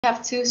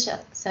have two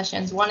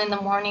sessions, one in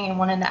the morning and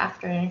one in the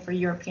afternoon for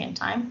European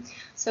time.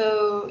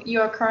 So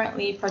you are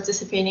currently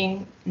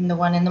participating in the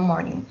one in the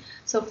morning.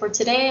 So for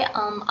today,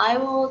 I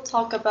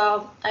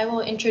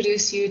will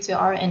introduce you to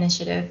our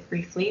initiative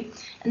briefly.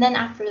 And then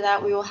after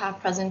that, we will have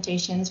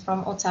presentations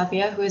from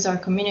Otavia, who is our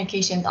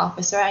communications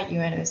officer at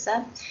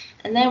UNOSA.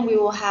 And then we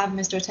will have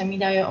Mr.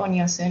 Temidayo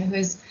Onyosun, who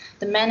is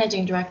the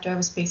managing director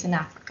of Space in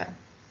Africa.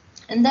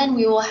 And then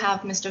we will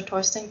have Mr.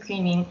 Torsten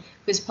Kriening,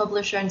 who is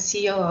publisher and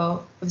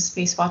COO of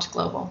Spacewatch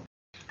Global.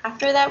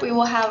 After that, we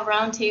will have a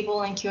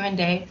roundtable and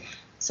Q&A.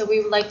 So we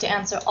would like to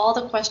answer all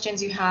the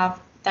questions you have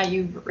that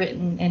you've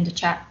written in the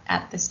chat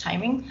at this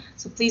timing.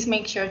 So please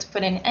make sure to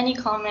put in any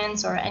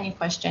comments or any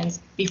questions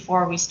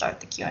before we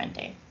start the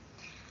Q&A.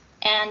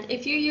 And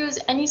if you use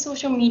any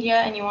social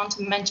media and you want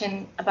to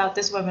mention about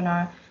this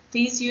webinar,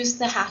 please use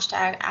the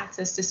hashtag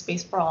Access to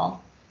Space for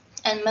All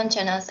and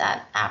mention us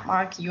at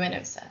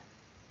 @UNOSA.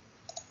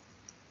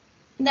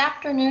 In the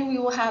afternoon, we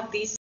will have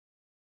these. If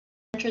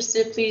you're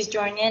interested, please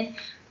join in.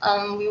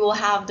 We will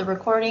have the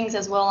recordings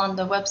as well on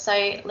the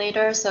website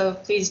later, so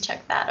please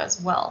check that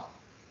as well.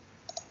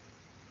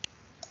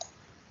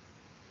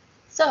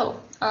 So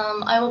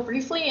I will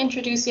briefly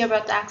introduce you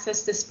about the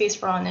Access to Space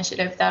for All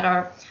initiative that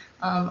our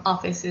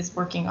office is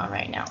working on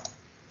right now.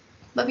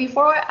 But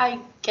before I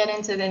get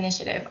into the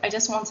initiative, I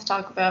just want to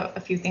talk about a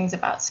few things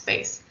about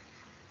space.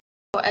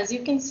 As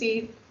you can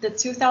see, the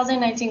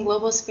 2019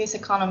 global space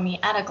economy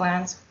at a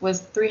glance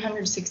was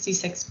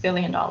 $366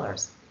 billion,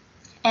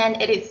 and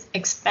it is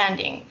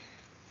expanding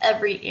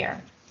every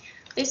year.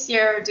 This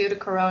year, due to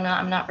Corona,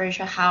 I'm not very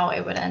sure how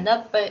it would end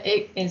up, but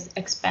it is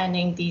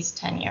expanding these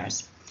 10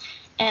 years.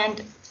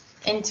 And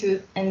in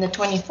the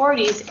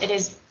 2040s, it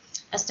is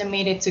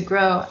estimated to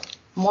grow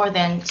more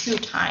than 2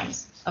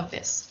 times of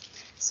this.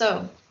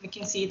 So we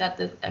can see that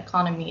the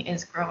economy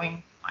is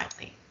growing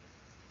widely.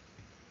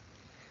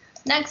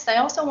 Next, I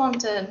also want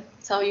to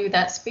tell you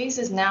that space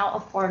is now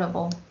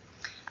affordable.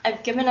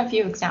 I've given a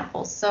few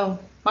examples. So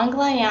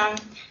Mangalyaan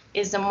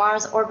is the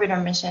Mars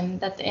orbiter mission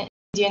that the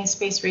Indian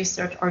Space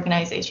Research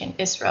Organization,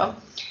 ISRO,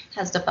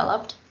 has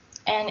developed.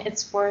 And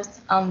it's worth,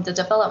 the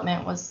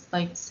development was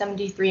like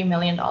 $73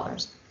 million.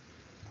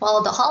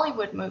 While the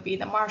Hollywood movie,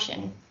 The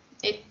Martian,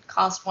 it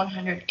cost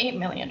 $108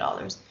 million,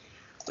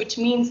 which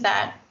means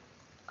that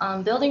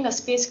building a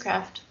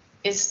spacecraft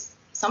is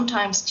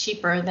sometimes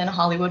cheaper than a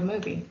Hollywood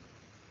movie.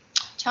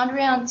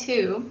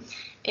 Chandrayaan-2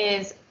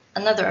 is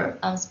another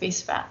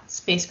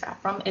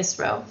spacecraft from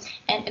ISRO,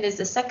 and it is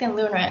the second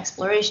lunar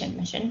exploration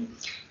mission.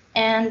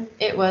 And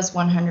it was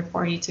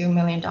 $142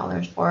 million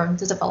for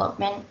the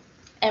development.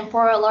 And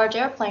for a large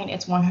airplane,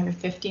 it's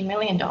 $150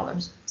 million.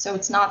 So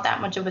it's not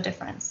that much of a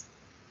difference.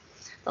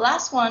 The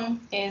last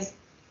one is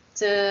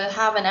to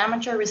have an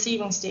amateur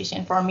receiving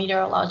station for a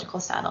meteorological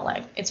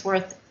satellite. It's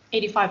worth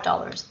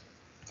 $85.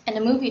 And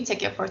the movie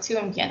ticket for 2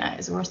 in Vienna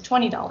is worth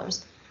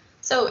 $20.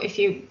 So if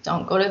you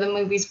don't go to the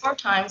movies 4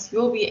 times,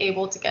 you'll be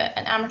able to get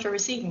an amateur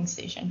receiving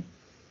station.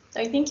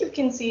 So I think you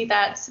can see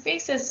that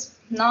space is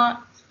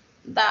not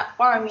that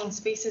far. I mean,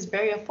 space is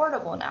very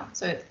affordable now.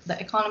 So the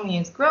economy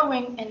is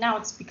growing, and now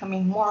it's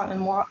becoming more and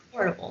more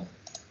affordable.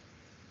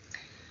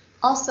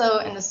 Also,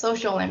 in the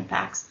social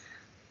impacts,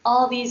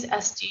 all these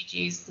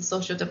SDGs, the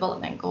social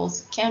development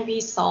goals, can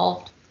be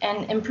solved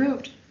and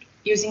improved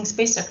using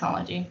space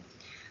technology.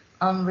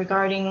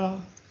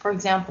 Regarding, for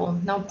example,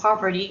 no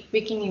poverty, we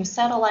can use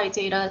satellite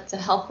data to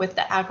help with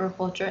the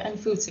agriculture and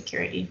food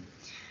security.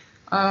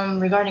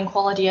 Regarding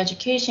quality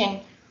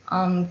education,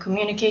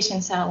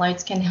 communication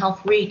satellites can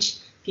help reach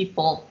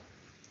people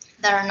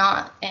that are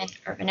not in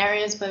urban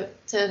areas,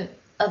 but to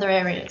other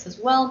areas as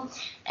well.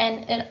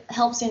 And it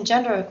helps in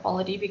gender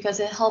equality because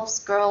it helps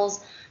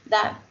girls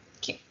that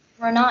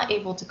were not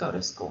able to go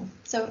to school.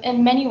 So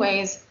in many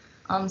ways,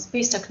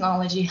 space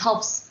technology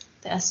helps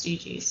the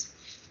SDGs.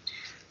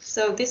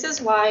 So this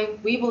is why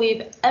we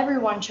believe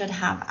everyone should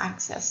have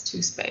access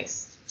to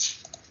space.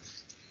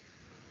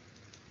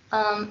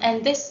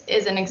 And this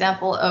is an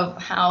example of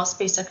how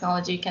space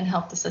technology can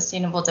help the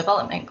Sustainable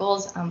Development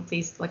Goals.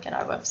 Please look at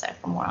our website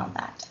for more on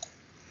that.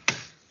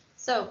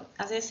 So,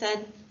 as I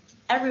said,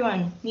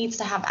 everyone needs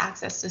to have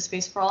access to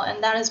Space for All,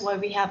 and that is why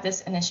we have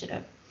this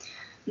initiative.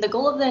 The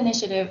goal of the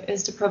initiative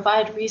is to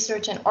provide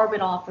research and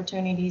orbital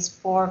opportunities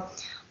for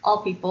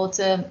all people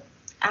to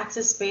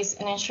access space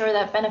and ensure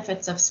that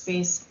benefits of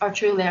space are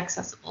truly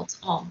accessible to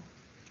all.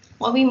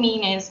 What we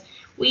mean is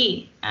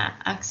we at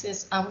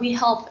Access, we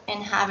help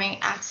in having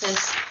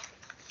access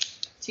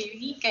to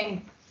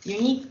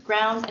unique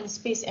ground and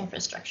space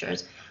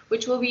infrastructures,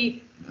 which will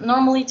be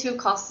normally too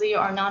costly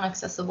or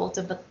non-accessible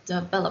to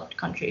developed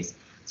countries.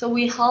 So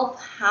we help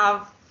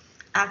have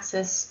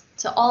access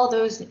to all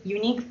those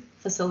unique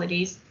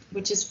facilities,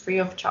 which is free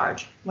of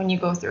charge when you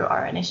go through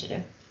our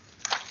initiative.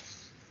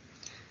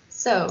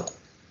 So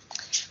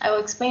I will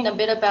explain a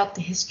bit about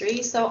the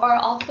history. So our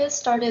office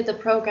started the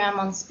program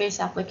on space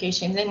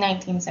applications in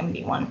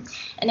 1971.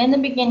 And in the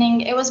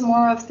beginning, it was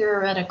more of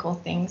theoretical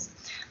things,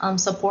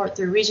 support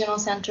through regional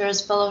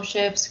centers,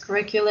 fellowships,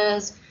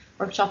 curriculums,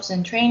 workshops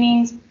and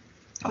trainings.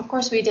 Of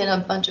course, we did a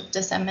bunch of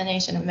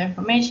dissemination of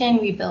information.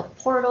 We built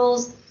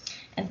portals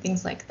and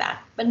things like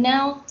that. But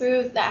now,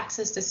 through the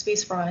Access to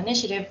Space for All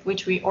initiative,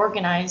 which we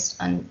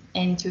organized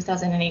in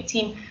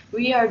 2018,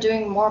 we are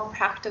doing more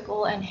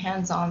practical and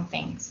hands-on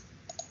things.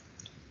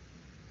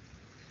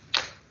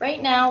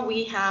 Right now,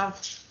 we have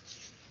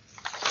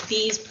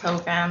these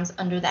programs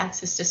under the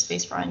Access to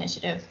Space for All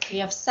initiative. We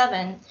have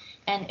 7,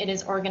 and it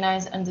is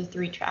organized under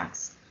 3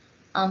 tracks.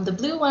 The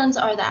blue ones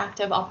are the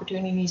active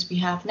opportunities we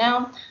have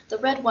now. The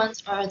red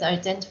ones are the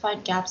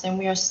identified gaps, and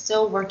we are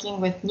still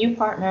working with new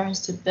partners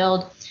to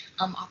build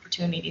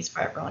opportunities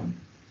for everyone.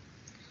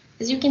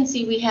 As you can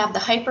see, we have the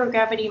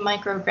hypergravity,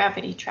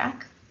 microgravity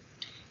track.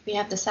 We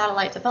have the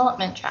satellite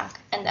development track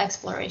and the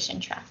exploration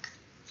track.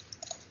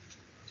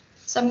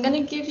 So I'm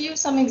going to give you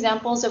some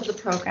examples of the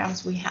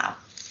programs we have.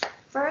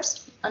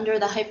 First, under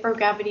the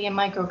hypergravity and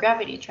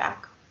microgravity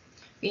track,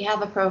 we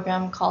have a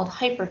program called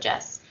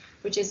HyperJESS,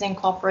 which is in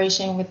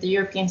cooperation with the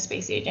European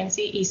Space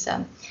Agency,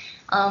 ESA.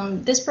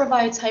 This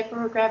provides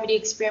hypergravity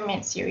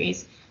experiment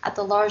series at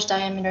the Large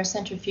Diameter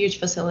Centrifuge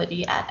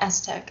Facility at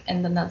ESTEC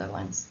in the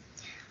Netherlands.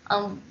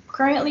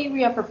 Currently,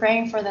 we are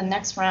preparing for the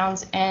next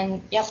rounds,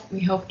 and yep, we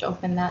hope to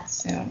open that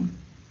soon.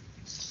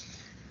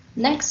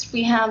 Next,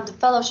 we have the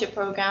fellowship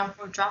program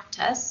for drop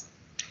tests,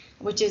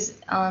 which is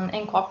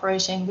in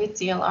cooperation with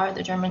DLR,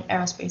 the German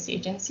Aerospace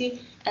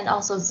Agency, and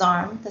also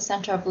ZARM, the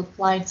Center of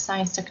Applied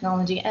Science,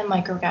 Technology, and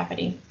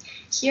Microgravity.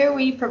 Here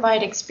we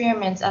provide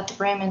experiments at the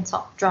Bremen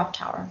Drop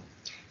Tower.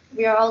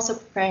 We are also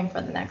preparing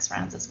for the next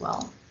rounds as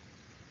well.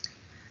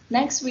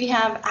 Next, we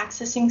have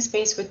Accessing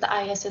Space with the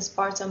ISS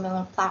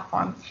Bartow-Miller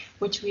platform,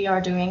 which we are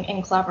doing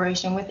in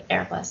collaboration with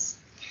Airbus.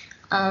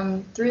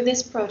 Through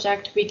this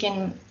project, we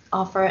can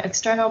offer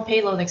external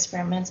payload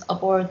experiments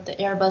aboard the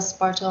Airbus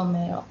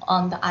Bartow-Miller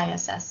on the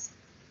ISS.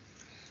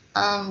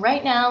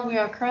 Right now, we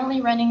are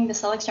currently running the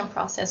selection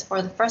process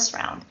for the first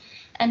round,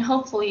 and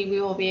hopefully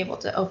we will be able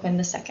to open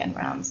the second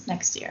rounds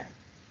next year.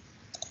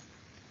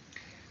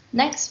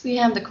 Next, we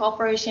have the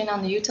cooperation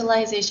on the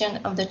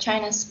utilization of the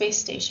China Space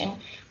Station,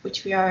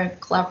 which we are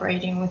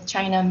collaborating with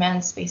China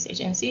Manned Space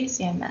Agency,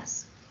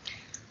 CMS.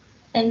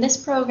 In this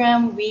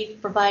program, we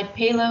provide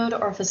payload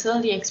or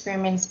facility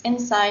experiments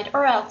inside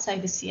or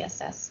outside the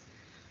CSS.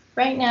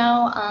 Right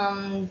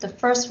now, the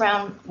first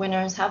round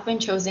winners have been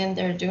chosen.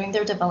 They're doing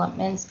their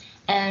developments,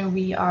 and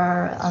we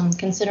are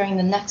considering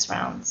the next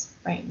rounds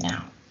right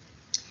now.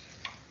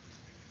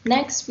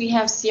 Next, we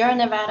have Sierra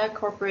Nevada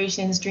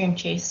Corporation's Dream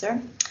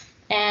Chaser,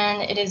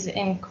 and it is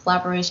in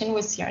collaboration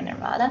with Sierra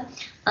Nevada.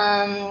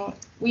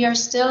 We are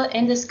still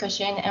in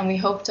discussion, and we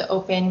hope to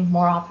open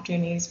more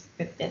opportunities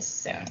with this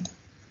soon.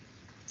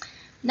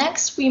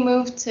 Next, we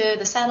move to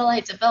the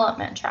satellite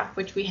development track,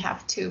 which we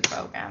have 2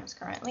 programs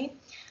currently.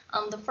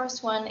 The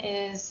first one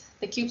is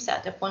the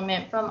CubeSat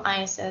deployment from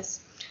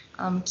ISS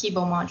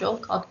Kibo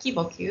module called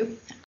KiboCube,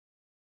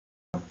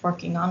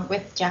 working on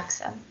with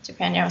JAXA,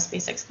 Japan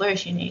Aerospace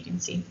Exploration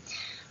Agency.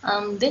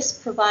 This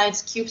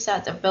provides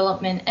CubeSat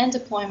development and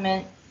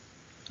deployment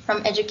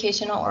from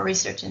educational or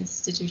research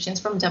institutions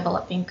from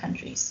developing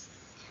countries.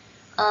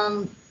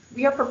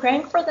 We are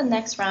preparing for the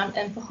next round,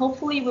 and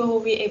hopefully we will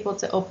be able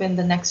to open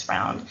the next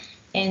round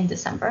in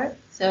December.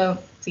 So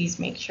please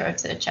make sure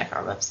to check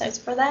our websites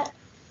for that.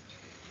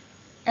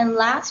 And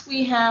last,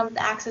 we have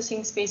the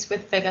Accessing Space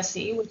with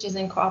Vega-C, which is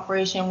in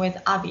cooperation with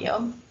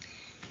Avio.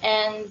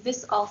 And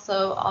this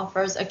also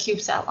offers a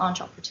CubeSat launch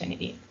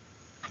opportunity.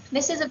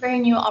 This is a very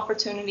new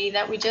opportunity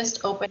that we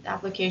just opened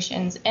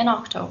applications in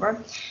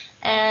October,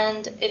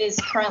 and it is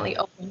currently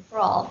open for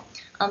all.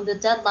 The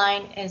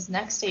deadline is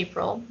next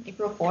April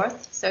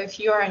 4th. So if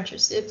you are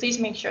interested, please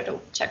make sure to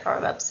check our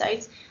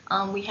websites.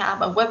 We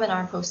have a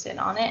webinar posted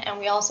on it, and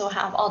we also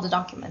have all the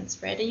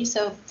documents ready.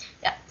 So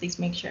yeah, please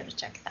make sure to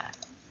check that.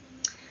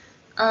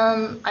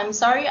 I'm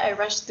sorry I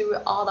rushed through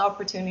all the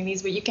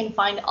opportunities, but you can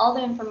find all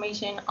the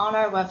information on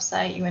our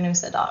website,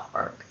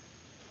 unusa.org.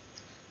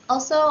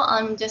 Also,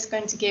 I'm just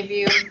going to give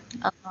you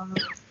an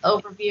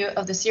overview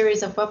of the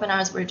series of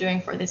webinars we're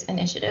doing for this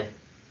initiative.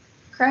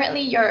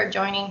 Currently, you're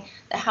joining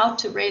the How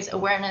to Raise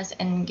Awareness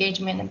and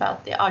Engagement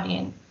about the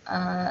audience,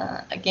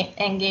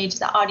 engage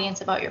the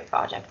audience about your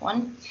project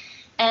one.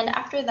 And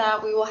after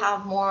that, we will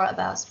have more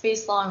about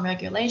space law and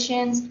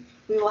regulations.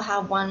 We will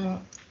have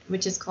one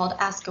which is called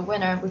Ask a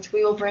Winner, which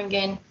we will bring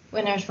in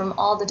winners from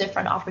all the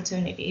different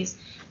opportunities,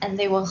 and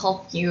they will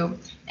help you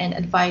and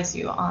advise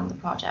you on the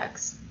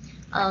projects.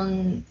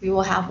 We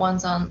will have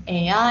ones on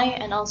AI,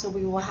 and also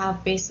we will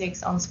have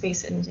basics on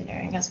space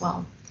engineering as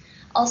well.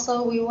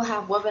 Also, we will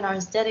have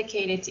webinars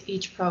dedicated to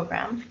each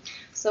program.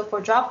 So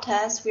for drop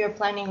tests, we are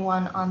planning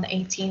one on the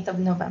 18th of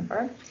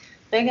November.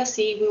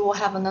 Vega-C, we will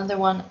have another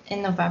one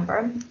in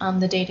November.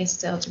 The date is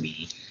still to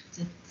be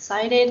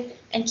decided.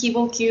 And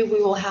KiboCube,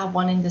 we will have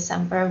one in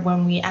December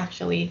when we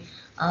actually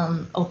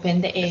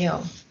open the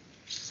AO.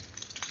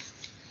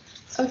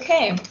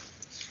 Okay,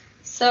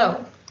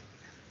 so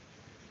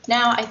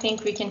now I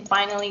think we can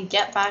finally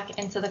get back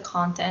into the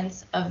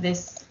contents of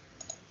this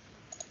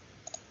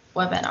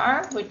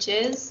webinar, which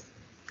is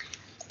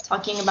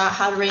talking about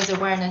how to raise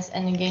awareness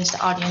and engage the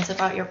audience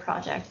about your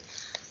project.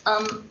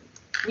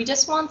 We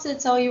just want to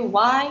tell you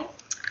why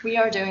we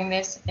are doing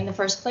this in the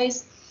first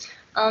place.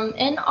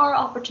 In our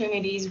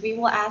opportunities, we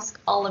will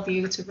ask all of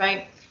you to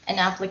write an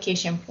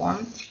application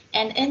form.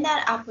 And in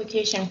that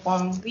application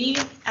form, we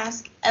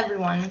ask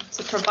everyone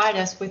to provide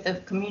us with a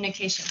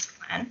communications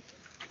plan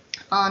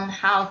on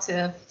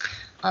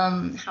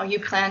how you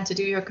plan to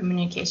do your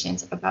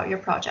communications about your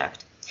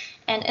project.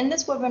 And in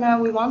this webinar,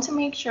 we want to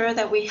make sure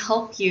that we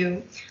help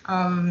you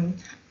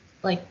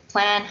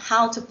plan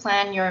how to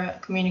plan your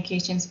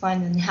communications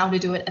plan and how to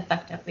do it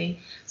effectively.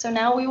 So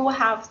now we will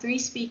have 3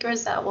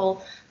 speakers that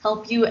will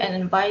help you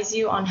and advise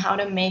you on how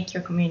to make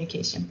your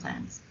communication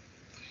plans.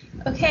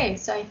 Okay,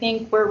 so I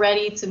think we're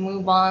ready to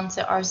move on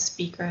to our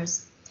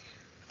speakers.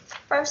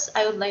 First,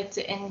 I would like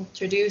to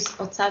introduce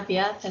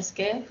Otavia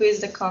Pesque, who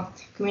is the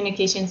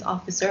communications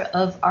officer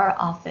of our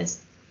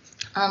office.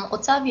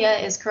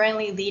 Otavia is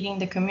currently leading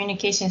the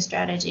communication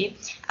strategy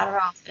at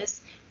our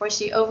office, where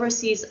she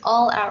oversees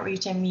all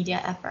outreach and media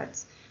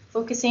efforts,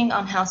 focusing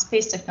on how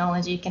space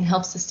technology can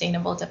help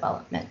sustainable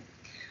development.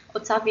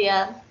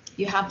 Otavia,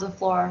 you have the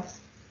floor.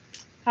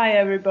 Hi,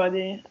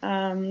 everybody.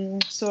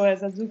 So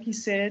as Azuki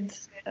said,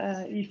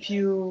 if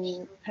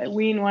you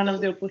win one of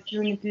the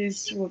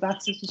opportunities with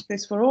Access to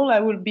Space for All, I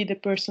will be the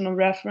person of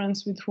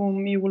reference with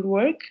whom you will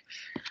work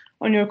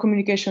on your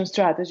communication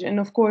strategy. And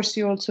of course,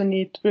 you also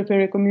need to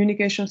prepare a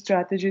communication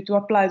strategy to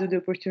apply to the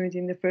opportunity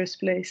in the first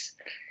place.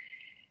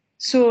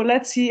 So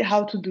let's see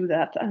how to do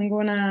that. I'm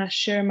gonna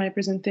share my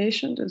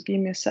presentation. Just give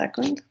me a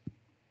second.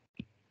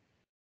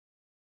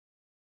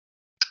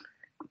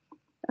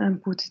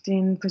 And put it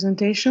in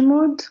presentation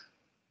mode.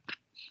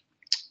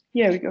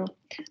 Here we go.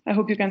 I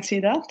hope you can see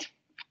that.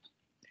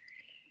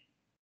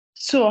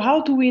 So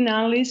how to win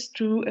analysts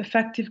through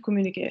effective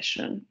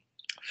communication?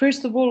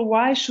 First of all,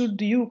 why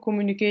should you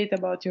communicate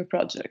about your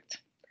project?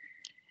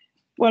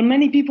 Well,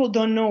 many people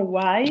don't know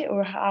why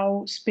or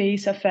how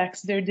space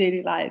affects their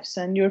daily lives,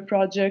 and your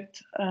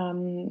project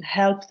can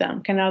help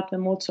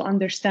them also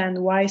understand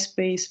why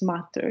space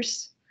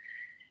matters.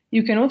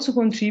 You can also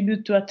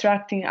contribute to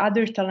attracting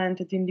other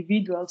talented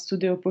individuals to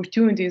the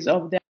opportunities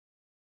of the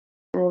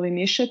Role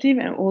initiative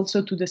and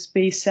also to the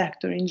space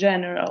sector in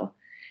general.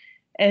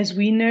 As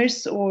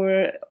winners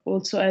or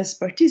also as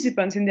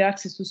participants in the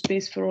Access to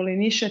Space for All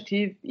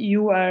initiative,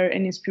 you are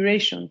an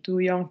inspiration to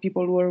young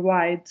people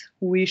worldwide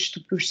who wish to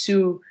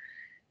pursue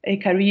a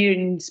career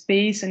in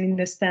space and in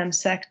the STEM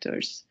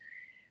sectors.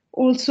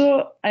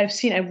 Also,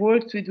 I've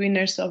worked with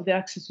winners of the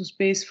Access to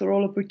Space for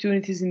All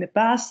opportunities in the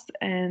past,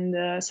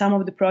 and some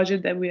of the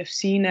projects that we have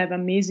seen have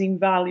amazing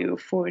value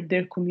for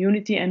their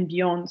community and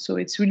beyond. So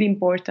it's really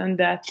important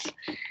that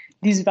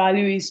this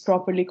value is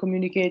properly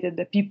communicated,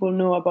 that people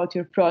know about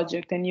your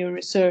project and your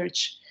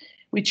research,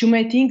 which you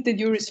might think that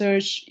your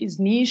research is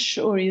niche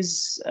or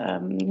is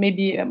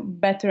maybe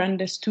better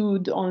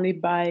understood only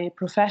by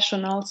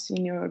professionals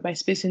by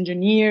space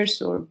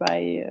engineers or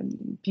by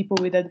people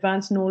with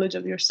advanced knowledge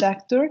of your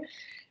sector.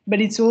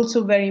 But it's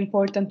also very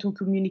important to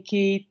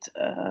communicate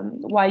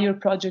why your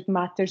project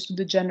matters to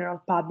the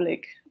general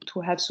public,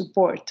 to have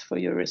support for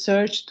your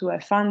research, to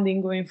have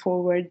funding going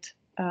forward,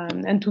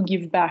 and to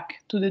give back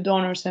to the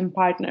donors and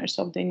partners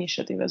of the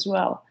initiative as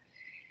well.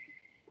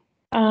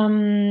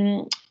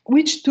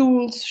 Which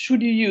tools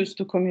should you use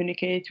to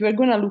communicate? We are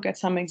going to look at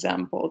some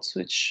examples,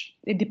 which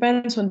it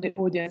depends on the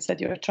audience that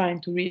you're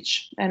trying to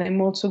reach. And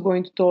I'm also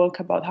going to talk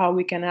about how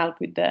we can help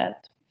with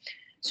that.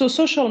 So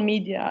social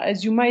media,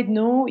 as you might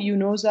know,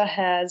 UNOSA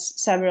has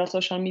several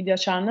social media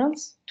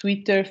channels: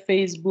 Twitter,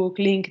 Facebook,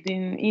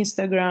 LinkedIn,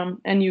 Instagram,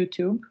 and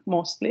YouTube,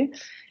 mostly.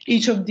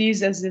 Each of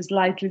these has a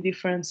slightly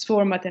different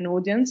format and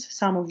audience.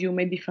 Some of you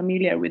may be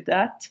familiar with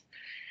that.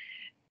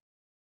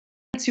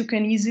 You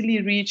can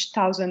easily reach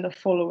thousands of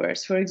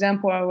followers. For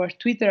example, our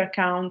Twitter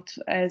account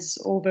has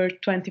over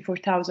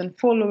 24,000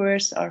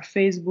 followers, our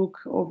Facebook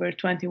over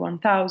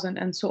 21,000,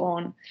 and so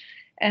on.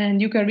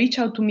 And you can reach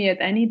out to me at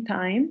any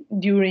time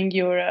during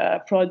your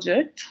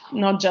project,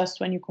 not just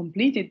when you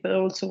complete it, but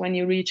also when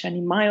you reach any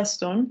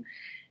milestone,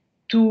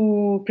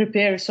 to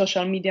prepare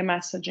social media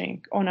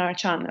messaging on our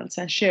channels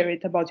and share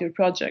it about your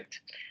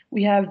project.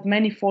 We have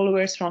many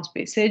followers from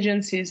space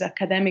agencies,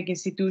 academic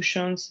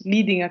institutions,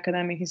 leading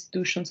academic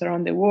institutions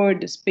around the world,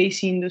 the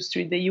space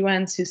industry, the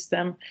UN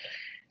system.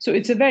 So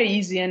it's a very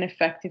easy and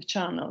effective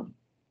channel.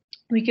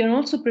 We can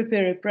also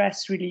prepare a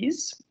press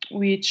release,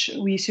 which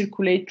we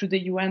circulate through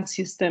the UN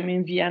system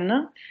in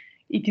Vienna.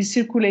 It is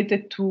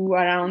circulated to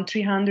around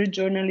 300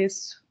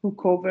 journalists who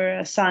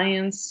cover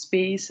science,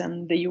 space,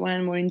 and the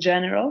UN more in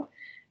general,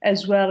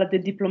 as well as the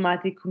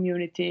diplomatic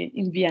community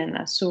in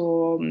Vienna,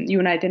 so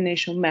United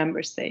Nations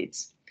member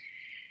states.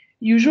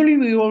 Usually,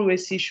 we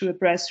always issue a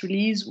press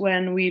release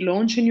when we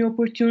launch a new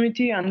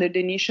opportunity under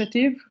the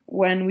initiative,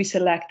 when we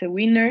select a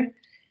winner.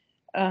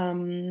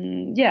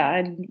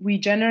 And we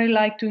generally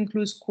like to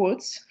include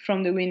quotes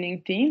from the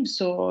winning team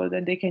so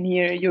that they can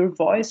hear your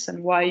voice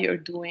and why you're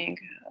doing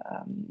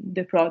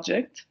the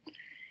project.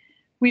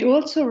 We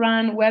also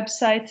run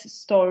website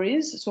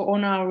stories, so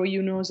on our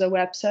UNOSA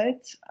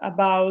website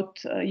about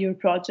your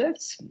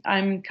projects.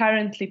 I'm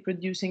currently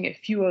producing a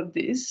few of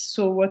these.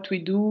 So what we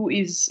do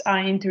is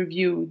I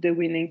interview the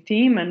winning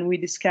team and we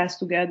discuss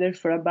together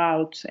for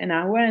about an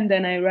hour, and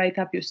then I write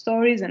up your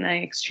stories and I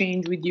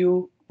exchange with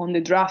you on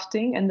the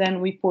drafting, and then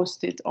we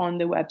post it on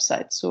the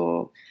website.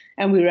 So,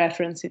 and we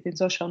reference it in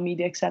social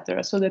media,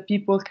 etc., so that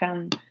people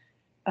can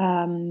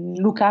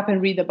look up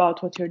and read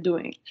about what you're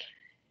doing.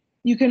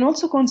 You can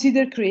also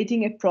consider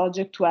creating a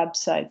project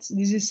website.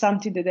 This is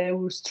something that I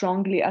would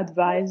strongly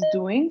advise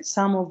doing.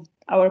 Some of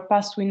our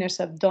past winners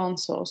have done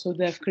so. So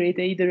they've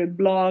created either a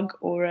blog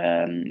or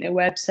a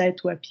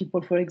website where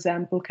people, for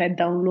example, can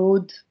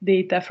download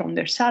data from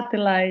their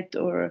satellite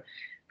or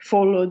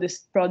follow this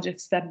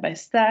project step by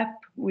step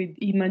with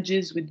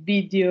images, with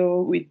video,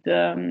 with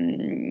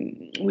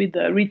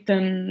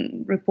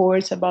written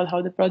reports about how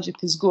the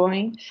project is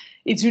going.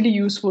 It's really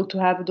useful to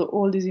have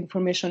all this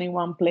information in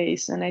one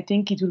place. And I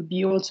think it will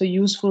be also a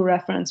useful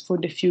reference for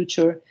the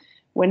future.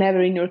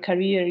 Whenever in your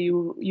career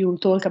you'll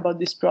talk about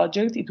this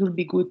project, it will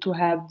be good to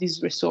have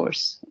this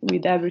resource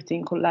with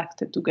everything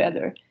collected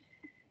together.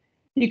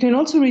 You can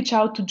also reach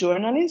out to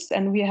journalists,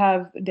 and we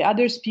have the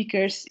other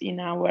speakers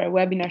in our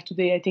webinar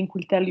today, I think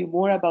will tell you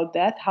more about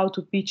that, how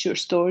to pitch your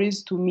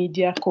stories to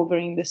media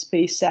covering the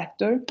space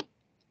sector.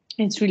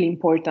 It's really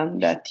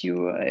important that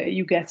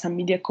you get some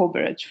media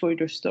coverage for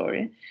your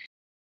story.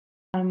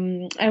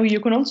 And you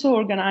can also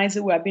organize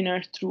a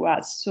webinar through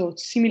us. So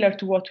similar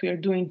to what we are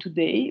doing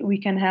today, we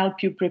can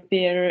help you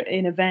prepare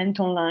an event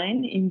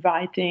online,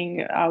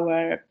 inviting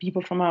our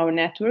people from our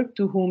network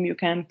to whom you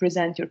can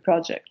present your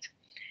project.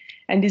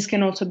 And this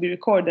can also be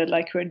recorded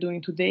like we're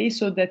doing today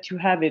so that you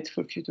have it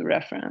for future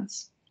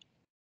reference.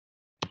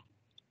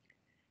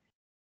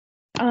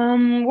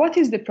 What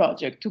is the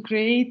project? To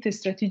create a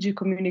strategic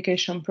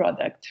communication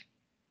product.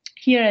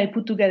 Here I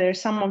put together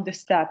some of the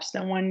steps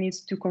that one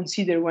needs to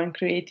consider when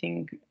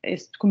creating a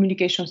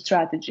communication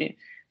strategy.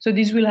 So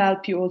this will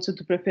help you also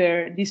to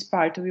prepare this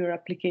part of your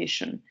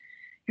application.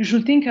 You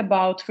should think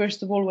about,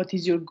 first of all, what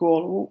is your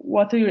goal?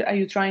 What are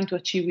you trying to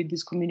achieve with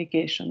this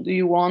communication? Do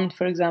you want,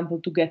 for example,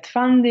 to get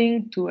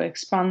funding, to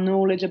expand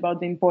knowledge about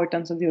the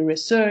importance of your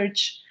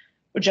research,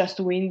 or just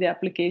to win the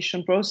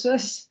application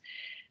process?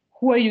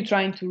 Who are you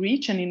trying to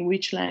reach and in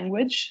which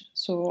language?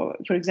 So,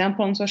 for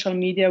example, on social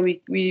media,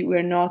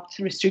 we're not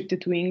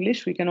restricted to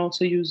English. We can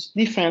also use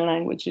different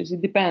languages.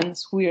 It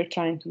depends who you're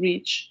trying to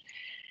reach.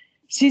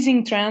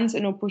 Seizing trends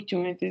and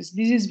opportunities.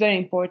 This is very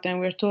important.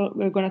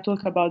 We're going to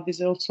talk about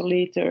this also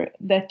later,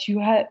 that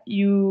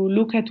you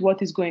look at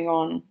what is going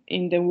on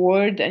in the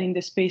world and in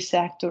the space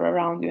sector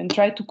around you and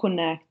try to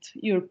connect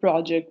your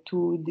project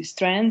to these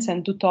trends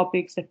and to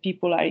topics that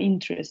people are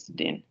interested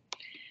in.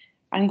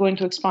 I'm going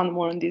to expand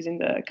more on this in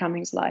the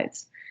coming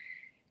slides.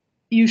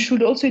 You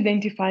should also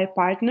identify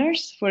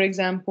partners, for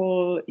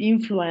example,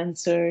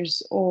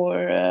 influencers or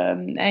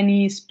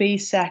any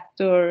space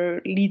sector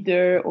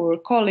leader or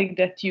colleague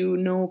that you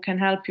know can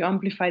help you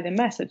amplify the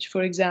message.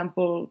 For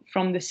example,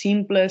 from the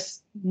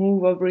simplest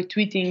move of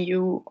retweeting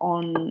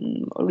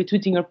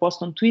your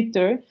post on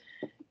Twitter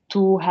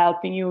to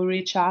helping you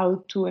reach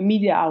out to a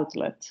media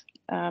outlet.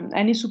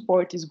 Any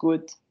support is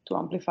good to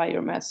amplify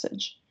your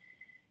message.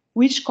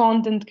 Which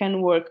content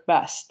can work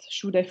best?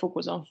 Should I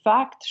focus on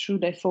fact?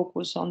 Should I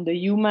focus on the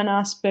human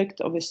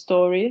aspect of a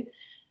story?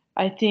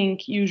 I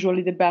think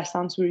usually the best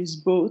answer is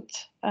both.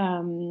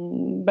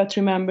 But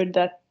remember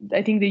that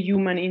I think the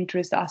human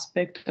interest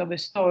aspect of a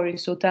story,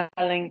 so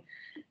telling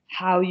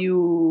how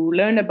you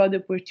learn about the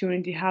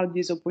opportunity, how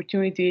this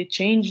opportunity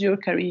changed your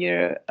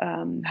career,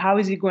 how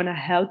is it going to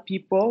help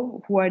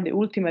people who are the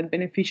ultimate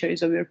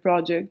beneficiaries of your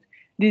project.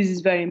 This is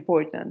very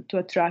important to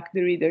attract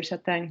the reader's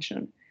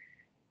attention.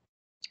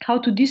 How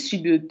to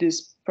distribute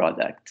this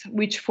product,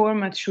 which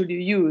format should you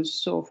use?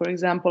 So, for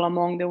example,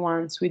 among the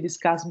ones we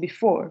discussed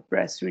before,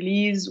 press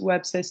release,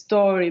 website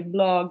story,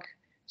 blog,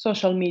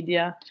 social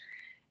media.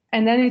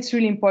 And then it's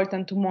really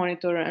important to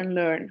monitor and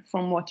learn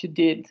from what you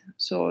did.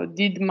 So,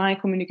 did my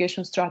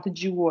communication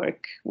strategy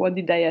work? What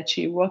did I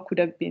achieve? What could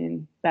have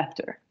been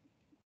better?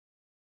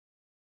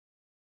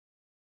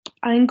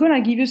 I'm going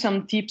to give you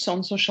some tips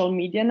on social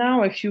media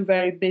now, a few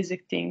very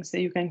basic things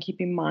that you can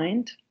keep in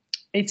mind.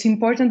 It's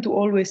important to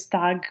always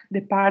tag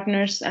the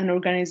partners and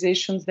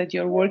organizations that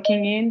you're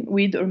working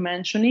with or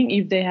mentioning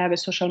if they have a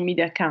social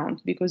media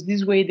account, because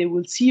this way they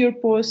will see your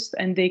post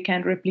and they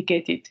can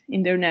replicate it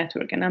in their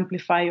network and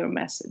amplify your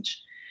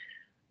message.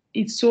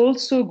 It's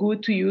also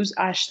good to use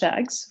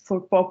hashtags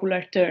for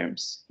popular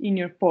terms in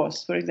your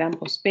post, for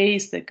example,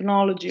 space,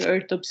 technology,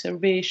 Earth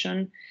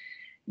observation.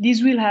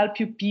 This will help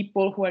you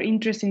people who are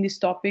interested in these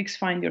topics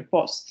find your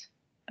post.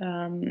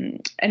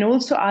 And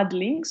also add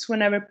links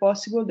whenever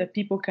possible that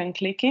people can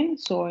click in.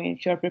 So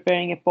if you're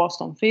preparing a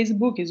post on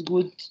Facebook, it's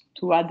good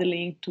to add a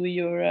link to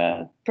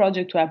your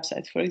project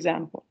website, for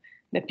example,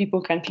 that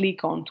people can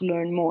click on to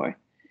learn more.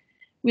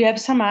 We have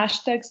some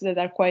hashtags that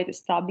are quite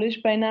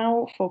established by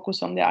now,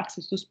 focus on the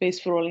Access to Space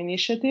for All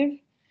initiative.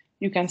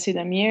 You can see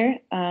them here.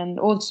 And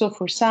also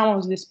for some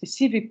of the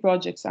specific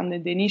projects under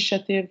the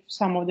initiative,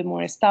 some of the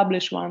more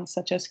established ones,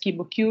 such as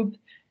KiboCube,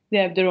 they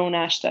have their own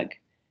hashtag.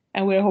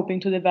 And we're hoping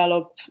to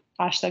develop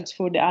hashtags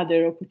for the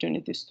other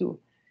opportunities too.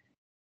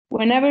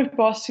 Whenever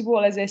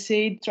possible, as I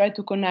said, try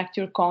to connect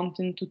your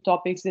content to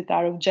topics that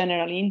are of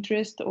general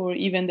interest or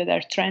even that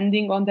are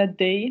trending on that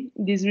day.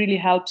 This really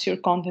helps your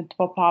content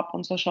pop up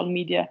on social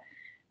media.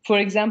 For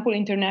example,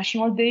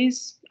 international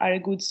days are a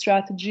good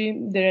strategy.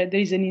 There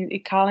is a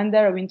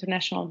calendar of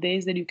international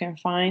days that you can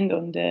find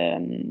on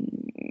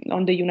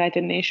the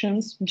United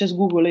Nations. Just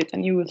Google it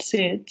and you will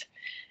see it.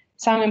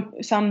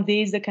 Some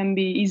days that can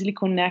be easily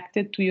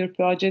connected to your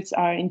projects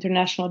are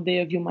International Day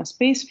of Human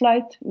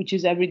Spaceflight, which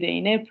is every day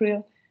in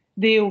April,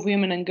 Day of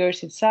Women and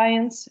Girls in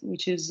Science,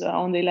 which is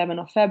on the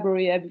 11th of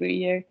February every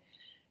year.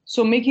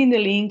 So making the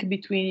link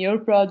between your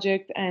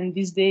project and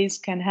these days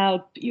can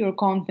help your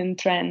content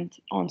trend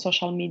on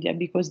social media,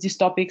 because these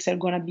topics are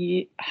going to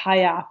be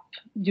high up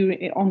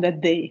on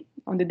that day,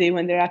 on the day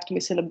when they're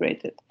actually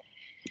celebrated.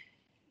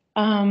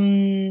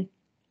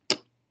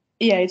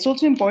 Yeah, it's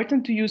also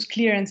important to use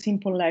clear and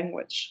simple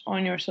language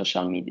on your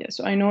social media.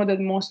 So I know that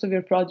most of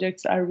your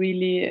projects are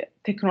really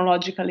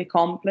technologically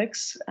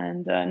complex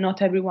and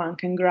not everyone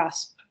can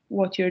grasp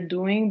what you're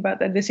doing,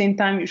 but at the same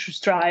time, you should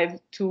strive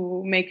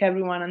to make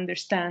everyone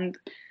understand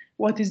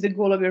what is the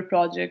goal of your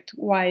project,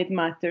 why it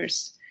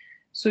matters.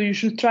 So you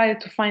should try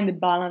to find a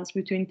balance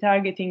between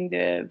targeting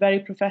the very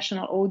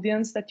professional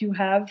audience that you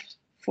have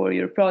for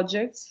your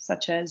projects,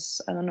 such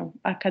as, I don't know,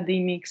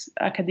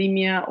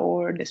 academia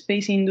or the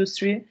space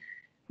industry,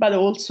 but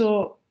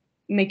also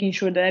making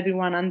sure that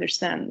everyone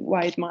understands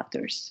why it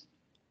matters.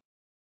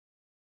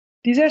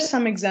 These are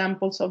some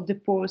examples of the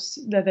posts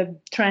that have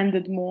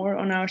trended more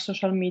on our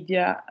social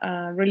media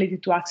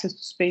related to access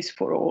to space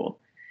for all.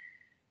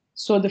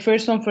 So the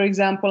first one, for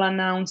example,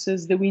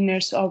 announces the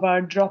winners of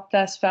our Drop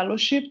Test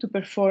Fellowship to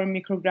perform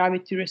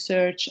microgravity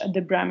research at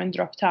the Bremen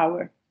Drop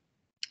Tower.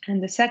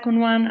 And the second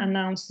one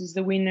announces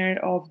the winner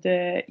of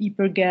the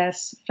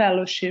Hypergas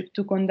Fellowship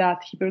to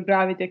conduct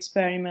hypergravity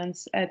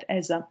experiments at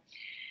ESA.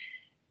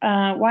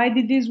 Why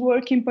did this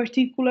work in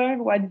particular?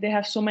 Why did they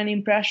have so many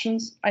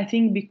impressions? I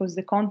think because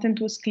the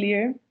content was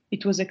clear.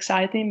 It was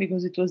exciting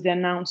because it was the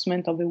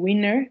announcement of a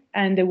winner.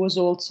 And there was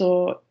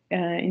also,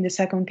 in the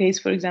second case,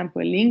 for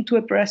example, a link to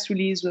a press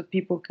release where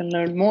people can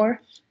learn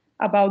more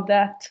about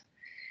that.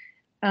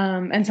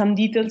 And some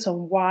details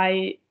on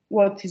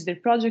what is their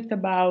project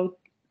about.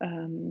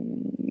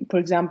 For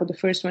example, the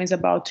first one is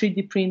about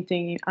 3D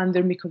printing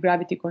under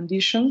microgravity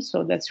conditions.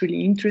 So that's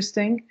really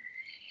interesting.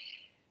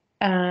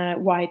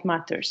 Why it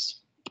matters.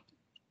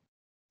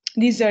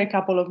 These are a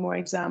couple of more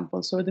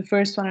examples. So the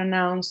first one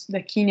announced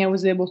that Kenya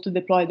was able to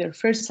deploy their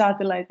first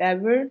satellite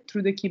ever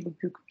through the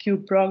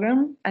KiboCube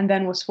program, and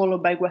then was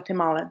followed by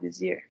Guatemala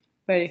this year.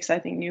 Very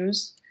exciting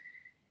news.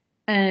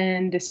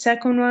 And the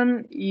second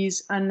one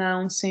is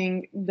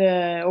announcing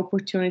the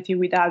opportunity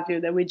with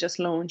Avio that we just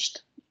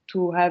launched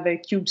to have a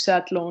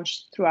CubeSat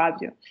launched through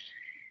Avio.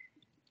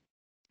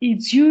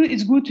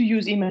 It's good to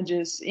use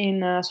images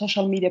in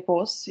social media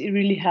posts. It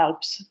really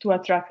helps to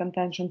attract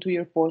attention to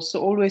your posts.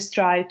 So always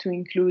try to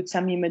include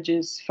some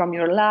images from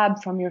your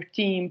lab, from your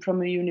team, from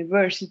your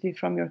university,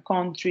 from your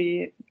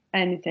country,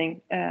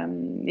 anything.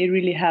 It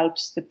really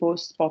helps the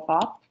post pop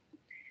up.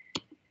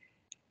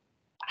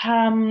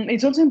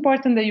 It's also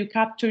important that you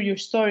capture your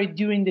story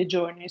during the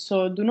journey.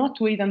 So do not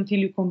wait until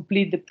you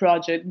complete the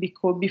project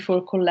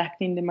before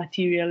collecting the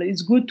material.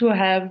 It's good to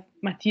have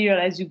material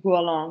as you go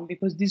along,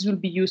 because this will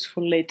be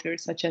useful later,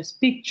 such as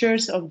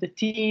pictures of the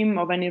team,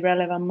 of any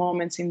relevant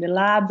moments in the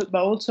lab,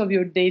 but also of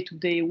your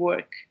day-to-day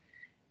work.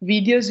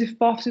 Videos, if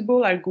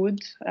possible, are good,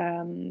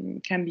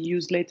 can be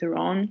used later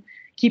on.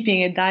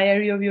 Keeping a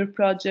diary of your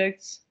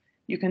projects.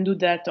 You can do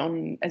that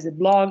as a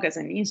blog, as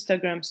an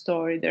Instagram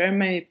story. There are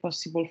many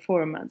possible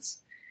formats.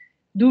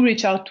 Do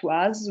reach out to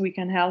us. We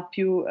can help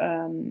you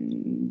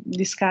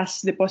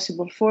discuss the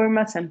possible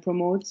formats and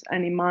promote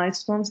any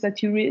milestones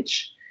that you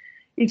reach.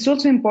 It's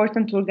also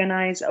important to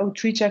organize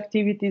outreach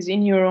activities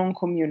in your own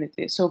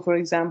community. So, for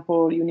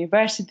example,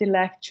 university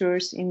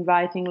lectures,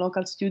 inviting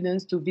local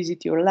students to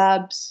visit your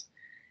labs,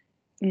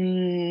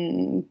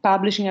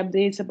 publishing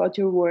updates about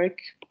your work.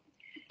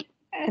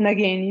 And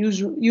again,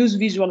 use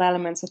visual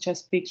elements such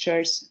as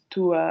pictures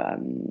to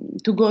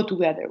go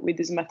together with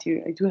this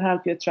material. It will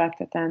help you attract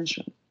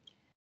attention.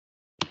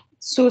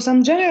 So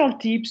some general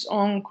tips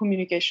on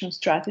communication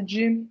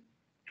strategy.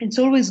 It's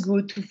always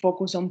good to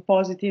focus on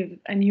positive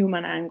and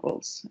human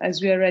angles,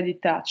 as we already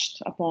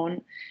touched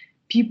upon.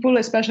 People,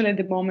 especially at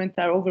the moment,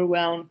 are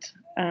overwhelmed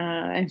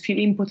and feel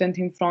impotent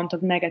in front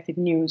of negative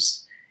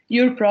news.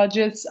 Your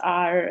projects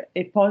are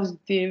a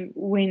positive,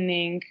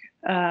 winning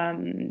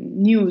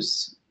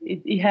news.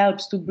 It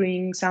helps to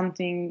bring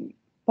something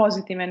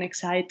positive and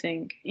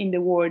exciting in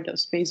the world of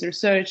space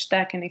research,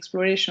 tech, and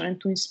exploration, and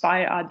to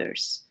inspire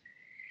others.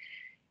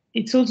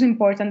 It's also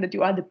important that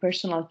you add a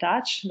personal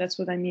touch. That's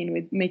what I mean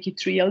with make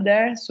it real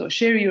there. So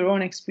share your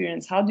own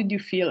experience. How did you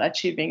feel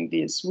achieving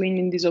this,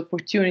 winning this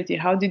opportunity?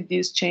 How did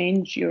this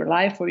change your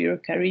life or your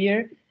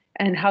career?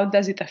 And how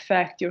does it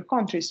affect your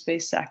country's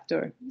space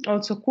sector?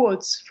 Also,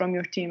 quotes from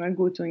your team are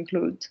good to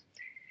include.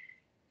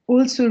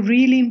 Also,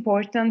 really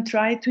important,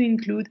 try to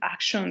include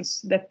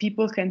actions that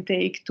people can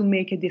take to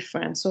make a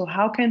difference. So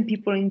how can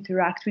people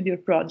interact with your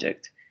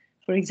project?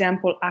 For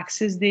example,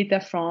 access data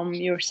from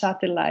your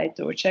satellite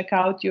or check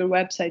out your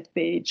website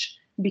page,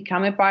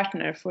 become a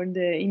partner for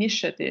the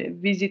initiative,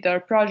 visit our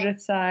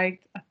project site,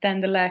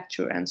 attend a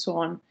lecture, and so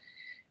on.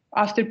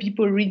 After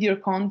people read your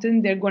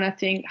content, they're going to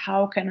think,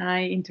 how can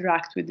I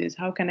interact with this?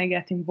 How can I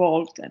get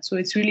involved? And so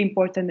it's really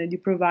important that you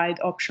provide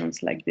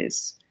options like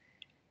this.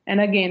 And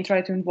again,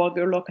 try to involve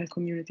your local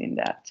community in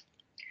that.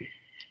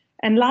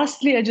 And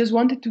lastly, I just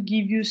wanted to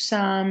give you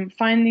some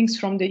findings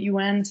from the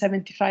UN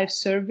 75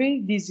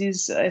 survey. This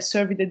is a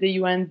survey that the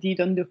UN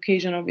did on the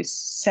occasion of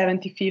its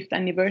 75th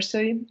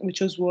anniversary,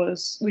 which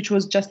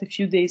was just a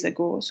few days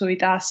ago. So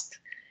it asked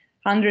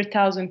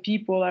 100,000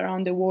 people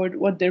around the world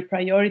what their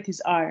priorities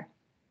are.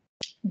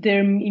 Their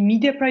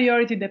immediate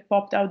priority that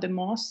popped out the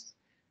most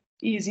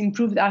is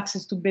improved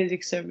access to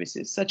basic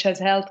services such as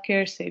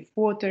healthcare, safe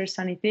water,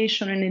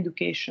 sanitation, and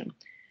education.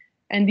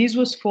 And this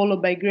was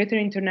followed by greater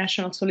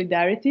international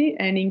solidarity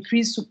and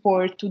increased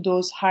support to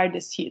those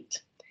hardest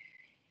hit.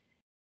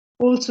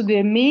 Also,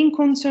 the main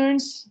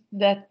concerns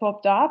that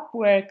popped up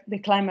were the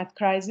climate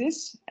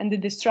crisis and the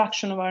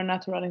destruction of our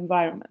natural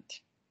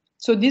environment.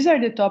 So these are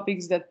the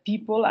topics that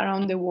people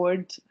around the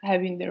world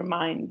have in their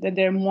mind, that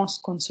they're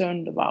most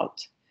concerned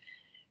about.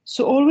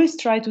 So always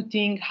try to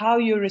think how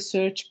your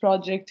research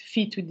project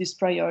fit with these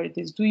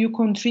priorities. Do you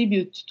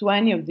contribute to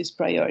any of these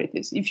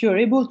priorities? If you're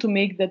able to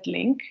make that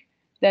link,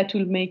 that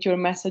will make your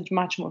message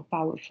much more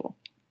powerful.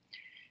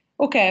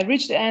 Okay, I've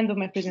reached the end of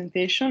my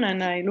presentation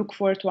and I look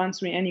forward to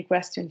answering any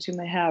questions you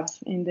may have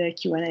in the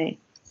Q&A.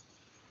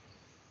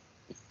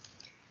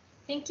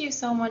 Thank you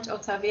so much,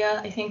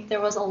 Ottavia. I think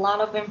there was a lot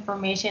of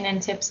information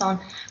and tips on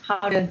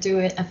how to do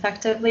it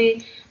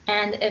effectively.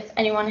 And if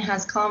anyone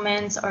has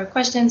comments or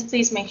questions,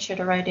 please make sure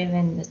to write it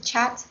in the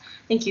chat.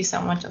 Thank you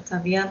so much,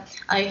 Ottavia.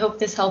 I hope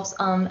this helps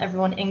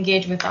everyone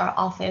engage with our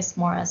office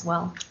more as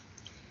well.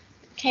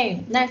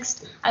 Okay,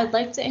 next, I'd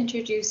like to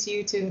introduce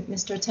you to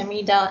Mr.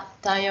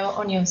 Temidayo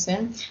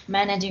Onyosun,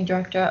 Managing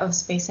Director of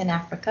Space in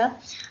Africa.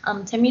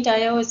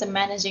 Temidayo is the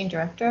Managing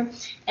Director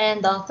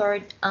and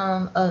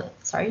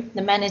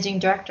the Managing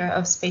Director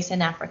of Space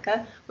in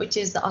Africa, which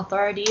is the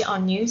authority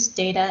on news,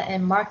 data,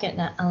 and market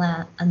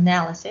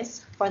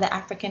analysis for the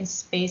African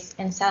space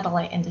and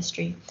satellite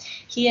industry.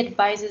 He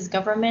advises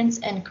governments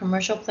and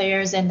commercial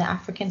players in the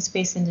African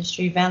space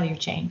industry value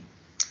chain.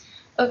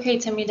 Okay,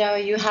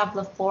 Temidayo, you have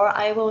the floor.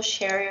 I will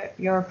share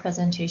your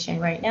presentation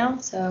right now,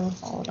 so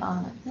hold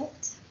on a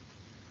bit.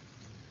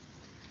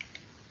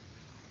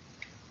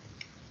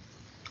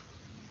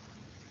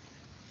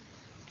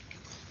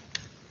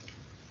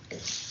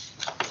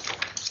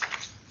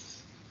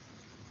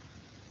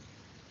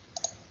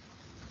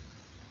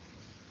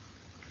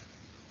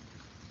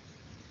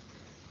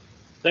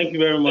 Thank you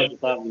very much,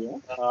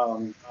 Fabio.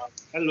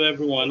 Hello,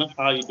 everyone.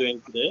 How are you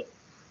doing today?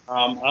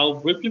 I'll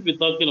briefly be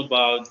talking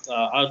about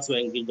how to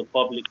engage the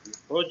public in the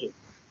project,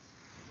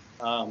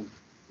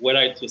 whether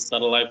it's a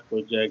satellite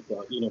project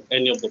or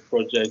any of the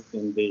projects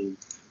in the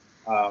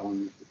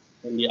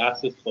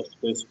Access for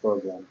Space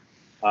program.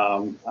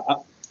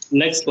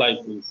 Next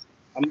slide, please.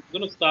 I'm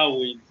going to start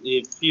with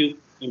a few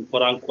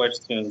important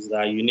questions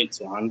that you need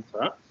to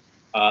answer.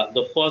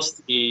 The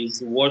first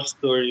is, what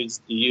stories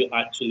do you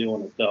actually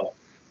want to tell?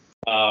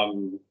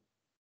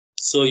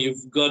 So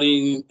you've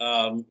gotten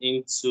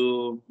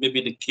into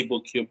maybe the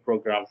KiboQ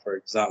program, for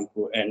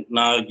example, and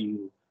now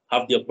you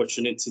have the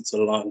opportunity to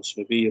launch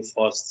maybe your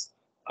first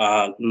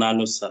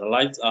nano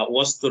satellite.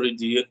 What story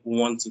do you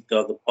want to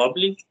tell the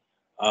public?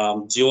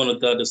 Do you want to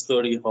tell the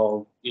story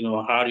of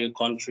how your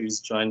country is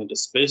joining the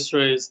space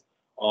race,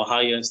 or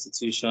how your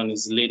institution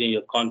is leading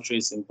your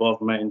country's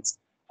involvement,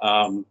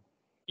 in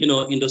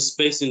the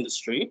space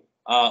industry?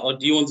 Or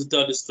do you want to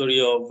tell the story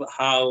of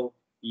how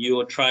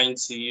you're trying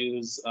to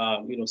use,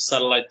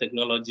 satellite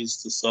technologies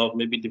to solve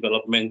maybe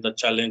developmental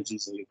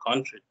challenges in your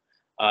country?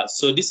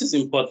 So this is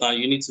important.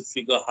 You need to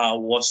figure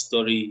out what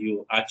story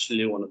you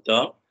actually want to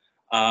tell.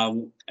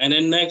 And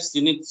then next,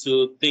 you need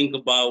to think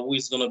about who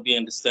is going to be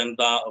in the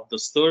center of the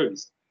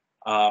stories.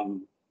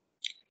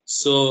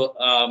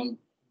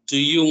 Do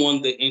you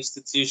want the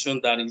institution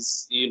that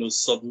is,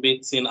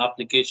 submitting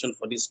application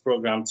for this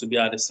program to be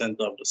at the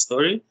center of the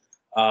story?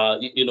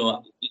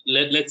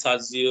 Let's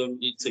assume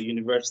it's a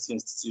university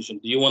institution.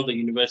 Do you want the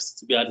university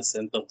to be at the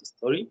center of the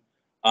story?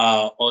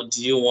 Or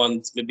do you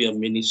want maybe a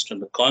ministry in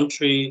the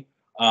country?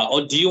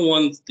 Or do you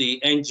want the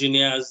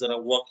engineers that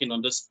are working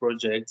on this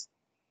project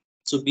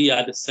to be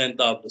at the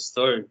center of the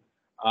story?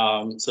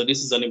 So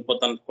this is an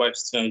important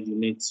question you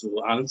need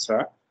to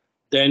answer.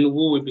 Then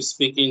who will be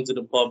speaking to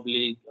the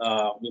public,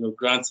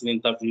 granting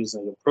interviews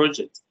on your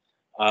project?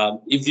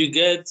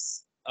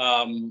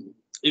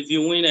 If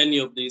you win any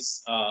of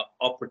these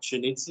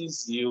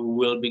opportunities, you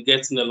will be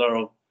getting a lot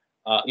of,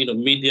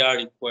 media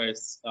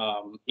requests,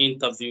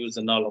 interviews,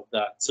 and all of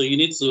that. So you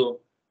need to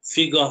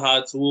figure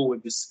out who will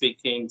be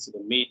speaking to the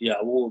media,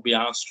 who will be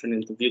answering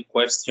interview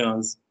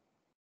questions,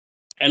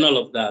 and all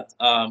of that.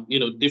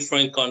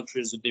 Different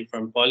countries with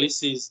different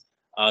policies.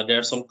 There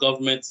are some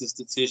government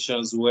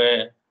institutions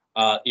where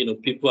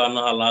people are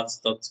not allowed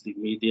to talk to the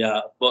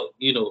media, but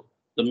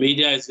the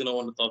media is going to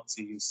want to talk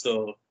to you.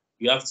 So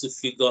you have to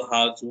figure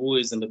out who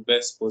is in the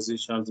best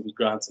position to be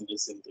granting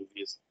these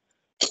interviews.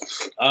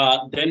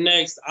 Then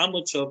next, how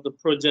much of the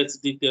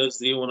project details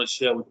do you want to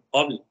share with the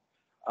public?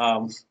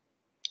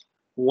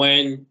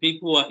 When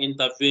people are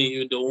interviewing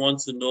you, they want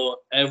to know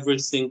every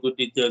single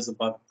details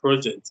about the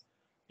project.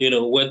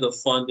 Where the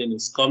funding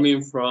is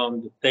coming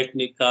from, the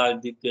technical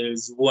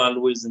details, who are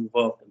always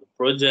involved in the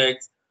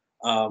project,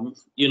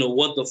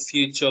 what the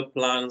future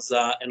plans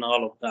are and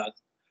all of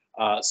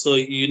that. So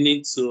you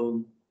need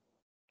to,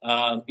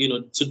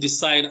 to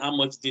decide how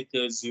much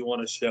details you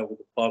want to share with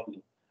the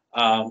public.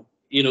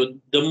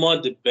 The more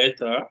the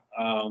better.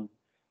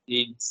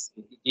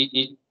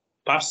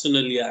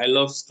 Personally, I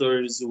love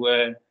stories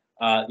where,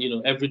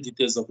 every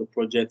details of the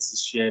project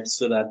is shared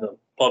so that the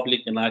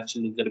public can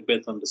actually get a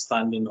better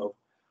understanding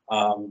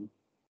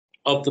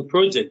of the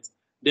project.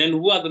 Then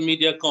who are the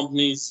media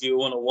companies you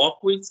want to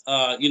work with?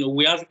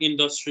 We have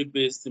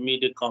industry-based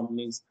media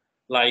companies,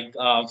 like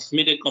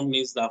media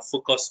companies that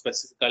focus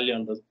specifically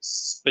on the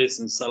space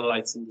and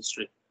satellites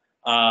industry.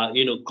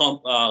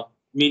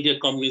 Media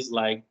companies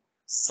like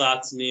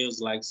Sat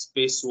News, like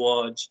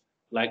Spacewatch,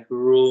 like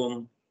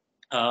Room,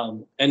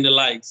 and the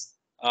likes.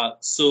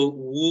 So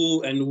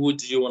who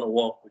do you want to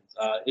work with?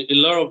 A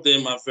lot of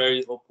them are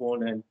very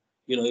open, and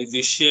if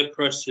you share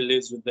press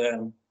release with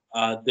them,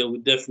 they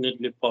will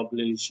definitely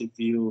publish. If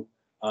you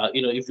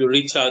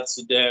reach out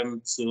to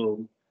them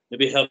to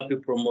maybe help you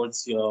promote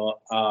your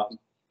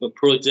the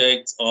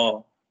project,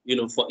 or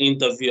for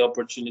interview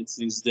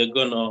opportunities, they're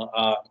gonna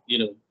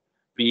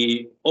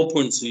be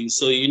open to you.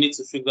 So you need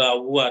to figure out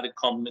who are the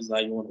companies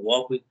that you want to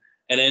work with.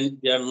 And then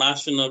they are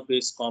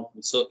national-based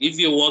companies. So if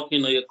you're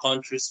working on your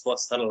country's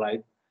first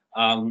satellite,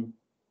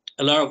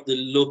 a lot of the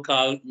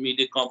local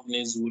media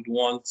companies would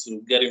want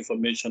to get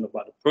information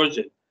about the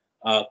project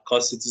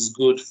because it is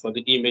good for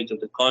the image of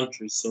the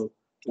country. So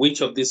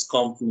which of these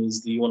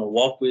companies do you want to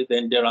work with?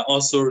 And there are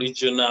also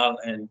regional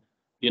and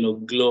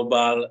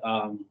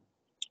global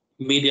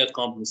media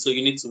companies. So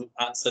you need to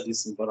answer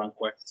this important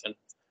question.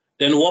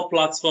 Then what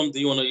platform do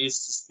you want to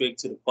use to speak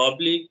to the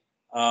public?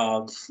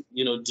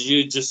 Do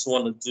you just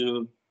want to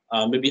do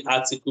maybe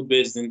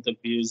article-based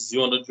interviews? Do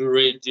you want to do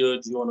radio?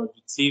 Do you want to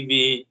do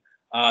TV?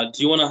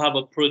 Do you want to have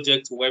a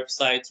project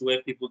website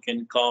where people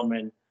can come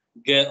and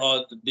get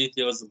all the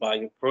details about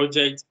your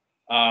project?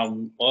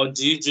 Or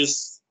do you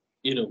just,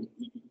 do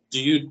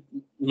you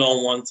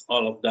not want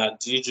all of that?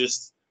 Do you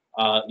just,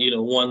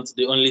 want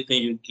the only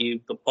thing you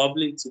give the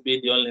public to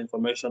be the only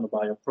information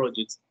about your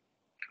project?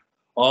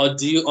 Or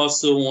do you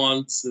also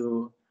want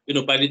to,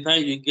 by the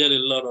time you get a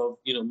lot of,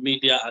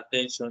 media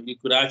attention, you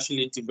could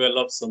actually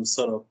develop some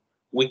sort of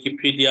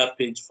Wikipedia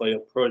page for your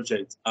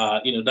project?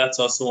 That's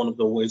also one of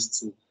the ways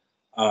to,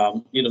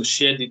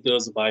 share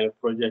details about your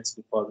project to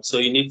the public. So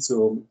you need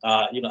to,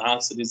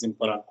 answer this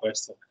important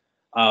question.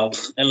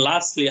 And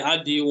lastly, how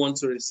do you want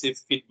to receive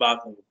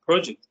feedback on your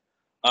project?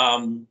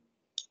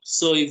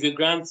 So if you're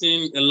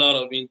granting a lot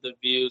of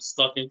interviews,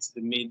 talking to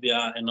the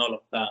media and all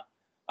of that,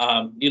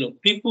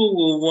 people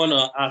will want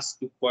to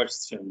ask you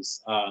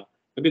questions.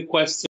 Maybe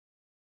questions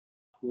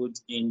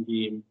put in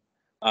the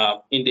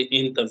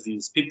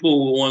interviews. People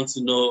will want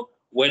to know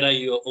whether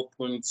you're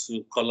open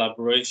to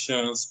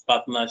collaborations,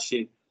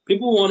 partnership.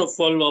 People want to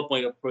follow up on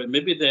your project.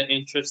 Maybe they're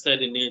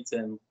interested in it,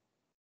 and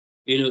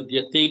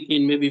they're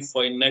thinking maybe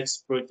for a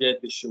next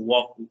project they should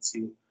work with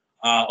you.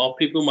 Or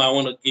people might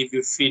want to give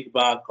you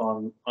feedback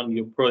on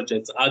your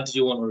project. How do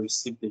you want to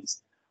receive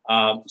this?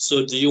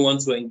 So do you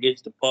want to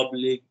engage the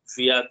public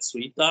via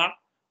Twitter?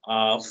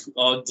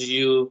 Or do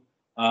you,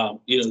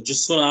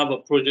 just want to have a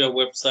project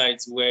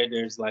website where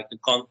there's like a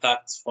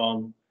contact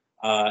form,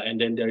 and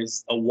then there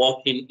is a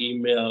working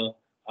email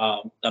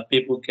that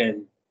people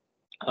can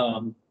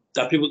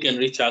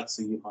reach out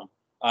to you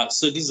on?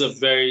 So these are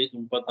very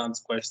important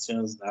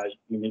questions that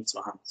you need to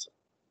answer.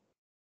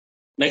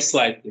 Next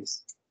slide,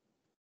 please.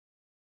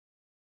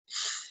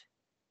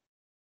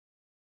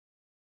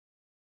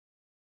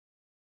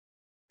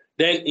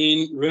 Then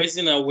in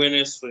raising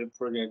awareness for a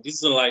project,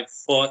 these are like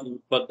 4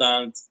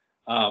 important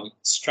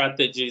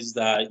strategies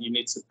that you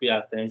need to pay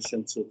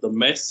attention to: the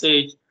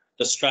message,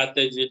 the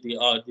strategy, the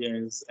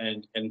audience,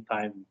 and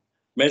timing.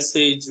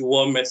 Message,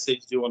 what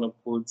message do you want to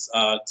put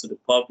to the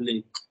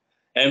public?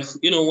 And,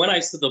 when I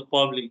say the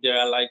public, there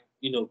are like,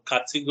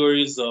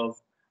 categories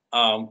of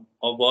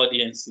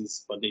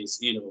audiences for this.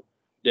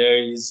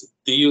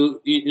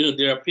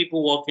 There are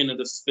people working in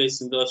the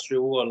space industry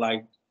who are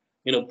like,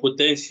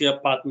 potential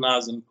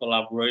partners and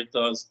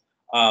collaborators.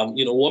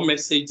 What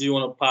message do you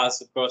want to pass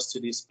across to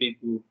these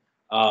people?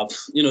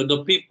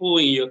 The people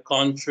in your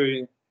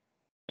country,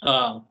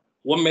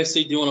 what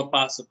message do you want to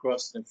pass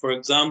across to them? For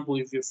example,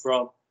 if you're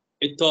from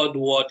a third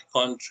world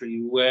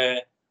country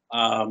where,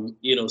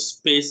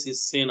 space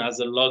is seen as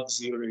a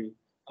luxury,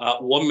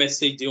 what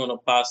message do you want to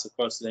pass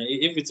across to them?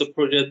 If it's a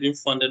project being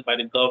funded by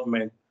the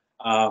government,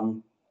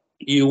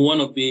 you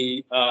want to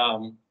be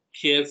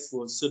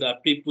careful so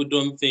that people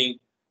don't think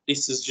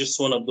this is just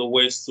one of the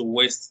ways to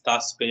waste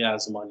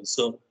taxpayers' money.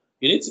 So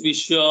you need to be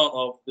sure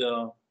of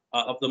the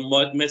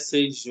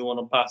message you want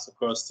to pass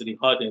across to the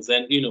audience,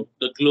 and the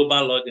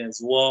global audience.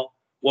 What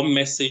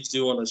message do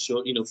you want to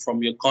show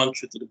from your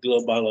country to the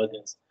global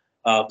audience?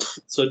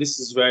 So this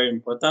is very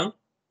important.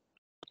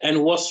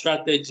 And what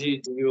strategy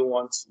do you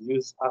want to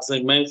use? As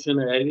I mentioned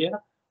earlier,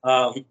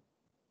 a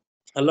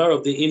lot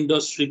of the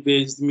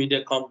industry-based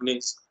media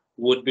companies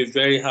would be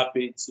very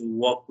happy to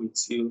work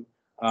with you.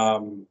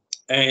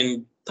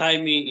 And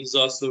timing is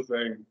also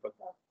very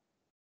important.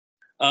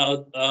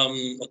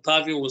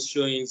 Otavio was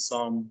showing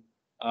some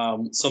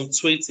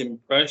tweet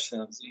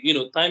impressions.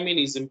 Timing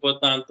is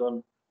important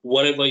on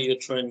whatever you're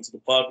throwing to the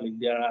public.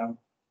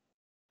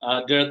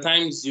 There are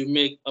times you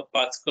make a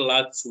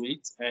particular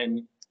tweet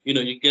and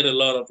you get a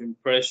lot of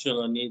impression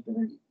on it.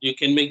 And you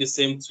can make the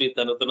same tweet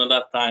at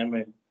another time,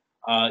 and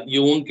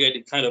you won't get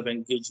the kind of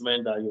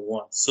engagement that you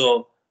want.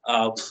 So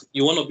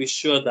you want to be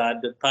sure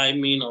that the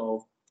timing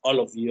of all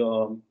of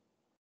your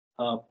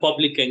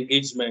public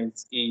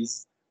engagement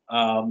is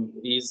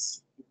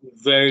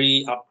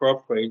very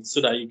appropriate,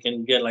 so that you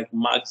can get like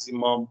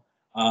maximum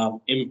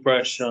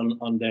impression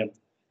on them.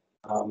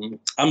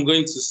 I'm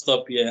going to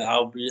stop here.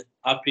 I'll be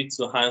happy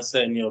to answer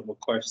any of the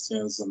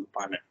questions on the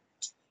panel.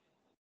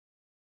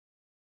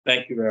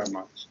 Thank you very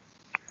much.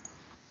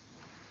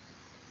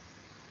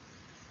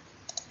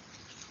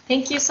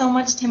 Thank you so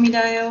much,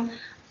 Temidayo.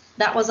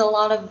 That was a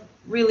lot of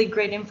really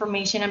great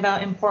information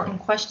about important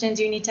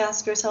questions you need to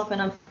ask yourself,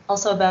 and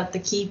also about the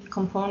key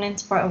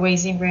components for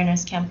raising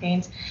awareness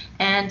campaigns.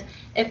 And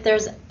if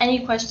there's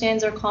any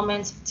questions or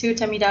comments to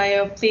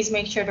Temidayo, please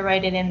make sure to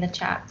write it in the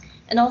chat.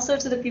 And also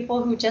to the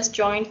people who just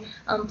joined,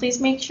 please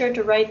make sure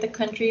to write the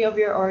country of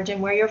your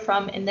origin, where you're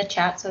from, in the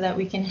chat so that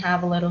we can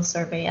have a little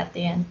survey at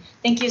the end.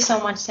 Thank you so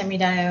much,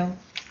 Temidayo.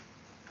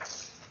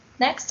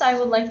 Next, I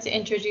would like to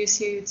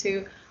introduce you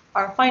to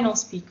our final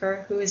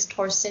speaker, who is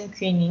Torsten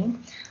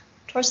Kriening.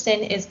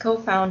 Torsten is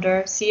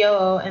co-founder,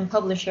 COO, and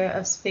publisher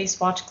of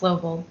Spacewatch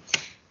Global.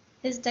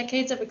 His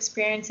decades of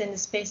experience in the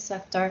space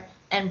sector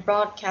and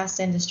broadcast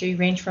industry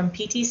range from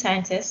PT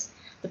Scientist,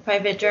 the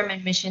private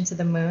German mission to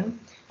the moon,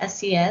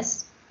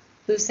 SCS,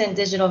 Lucent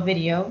Digital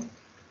Video,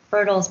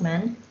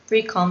 Bertelsmann,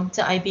 3Com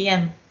to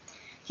IBM.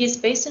 He is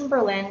based in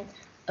Berlin,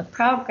 a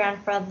proud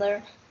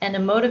grandfather, and a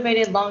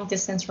motivated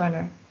long-distance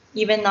runner,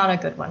 even not a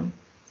good one,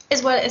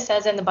 is what it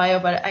says in the bio,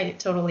 but I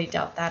totally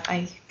doubt that.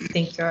 I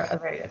think you're a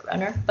very good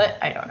runner, but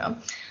I don't know.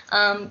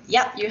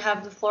 Yeah, you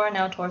have the floor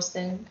now,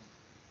 Torsten.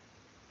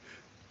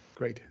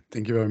 Great.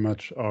 Thank you very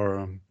much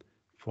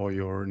for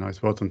your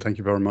nice words, and thank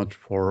you very much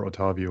for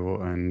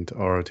Otavio and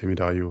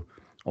Temidayo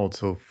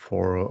also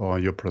for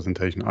your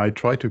presentation. I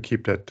try to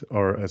keep that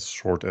as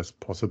short as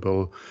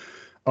possible.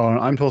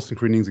 I'm Torsten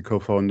Kriening, the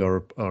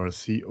co-founder,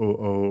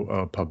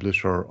 COO,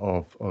 publisher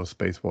of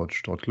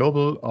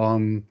Spacewatch.global.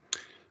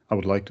 I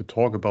would like to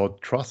talk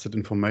about trusted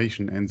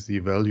information and the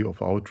value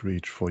of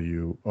outreach for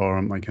you.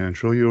 I can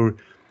assure you,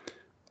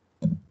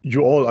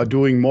 you all are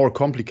doing more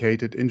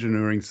complicated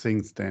engineering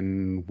things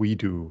than we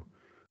do.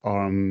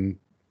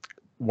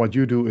 What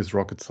you do is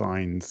rocket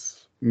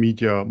science,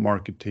 media,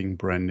 marketing,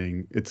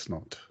 branding. It's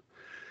not.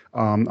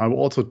 I will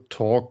also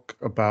talk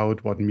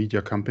about what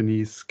media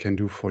companies can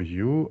do for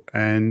you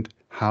and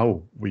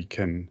how we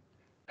can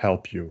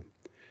help you.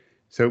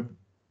 So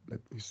let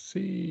me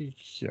see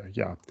here.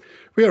 Yeah,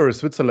 we are a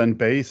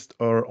Switzerland-based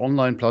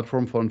online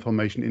platform for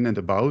information in and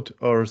about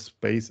our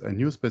space and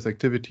new space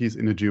activities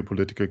in a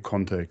geopolitical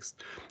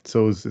context.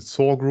 So the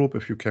SOAR Group,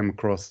 if you came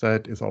across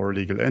that, is our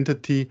legal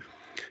entity.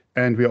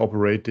 And we are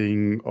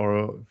operating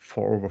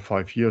for over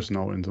 5 years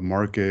now in the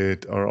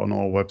market. On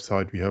our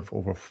website, we have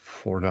over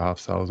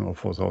 4,500 or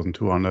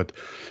 4,200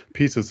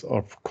 pieces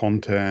of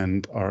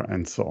content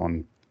and so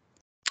on.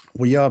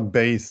 We are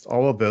based,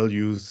 our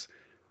values,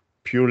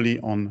 purely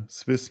on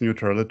Swiss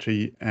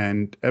neutrality,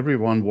 and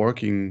everyone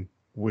working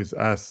with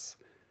us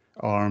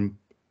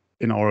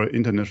in our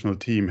international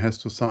team has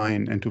to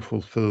sign and to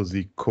fulfill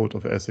the Code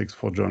of Ethics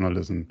for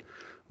Journalism.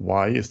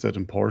 Why is that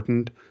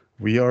important?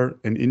 We are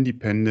an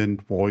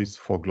independent voice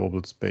for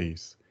global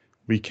space.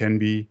 We can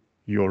be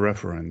your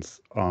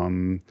reference.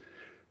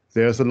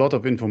 There's a lot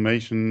of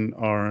information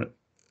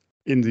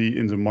in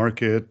the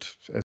market.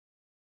 As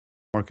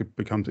the market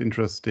becomes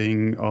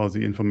interesting,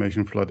 the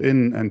information flood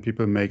in and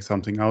people make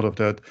something out of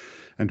that.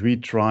 And we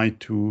try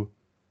to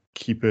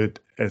keep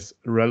it as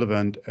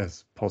relevant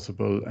as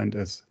possible and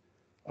as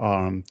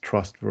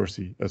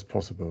trustworthy as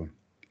possible.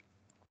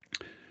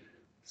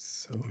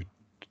 So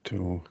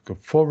to go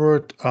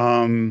forward,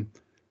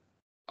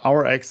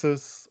 our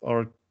access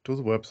to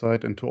the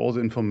website and to all the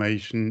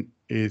information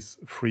is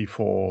free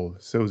for all.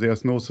 So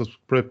there's no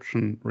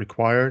subscription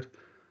required.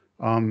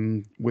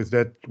 With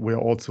that, we're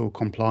also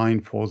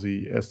compliant for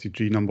the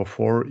SDG number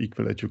 4,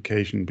 equal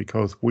education,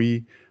 because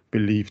we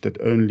believe that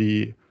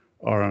only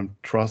our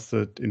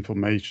trusted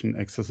information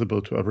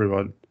accessible to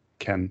everyone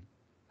can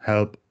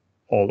help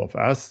all of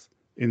us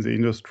in the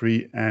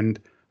industry and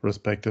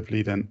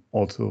respectively then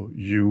also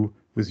you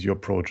with your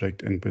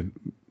project and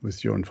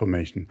with your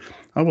information.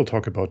 I will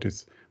talk about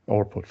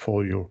our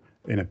portfolio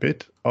in a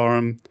bit.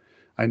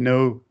 I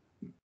know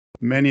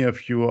many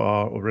of you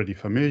are already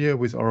familiar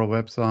with our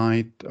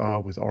website,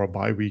 with our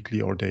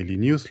bi-weekly or daily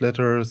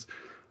newsletters,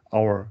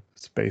 our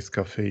Space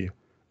Cafe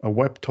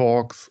web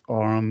talks,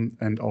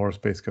 and our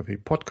Space Cafe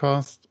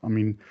podcast. I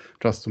mean,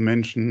 just to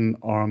mention,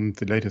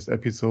 the latest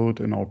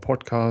episode in our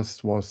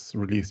podcast was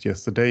released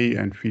yesterday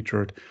and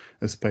featured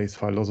a space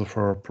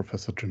philosopher,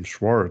 Professor Jim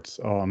Schwartz.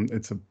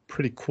 It's a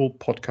pretty cool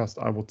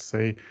podcast, I would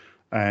say,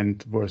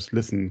 and worth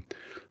listening.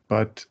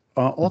 But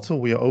also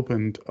we are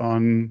opened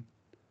on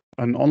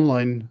an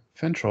online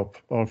fan shop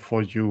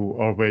for you,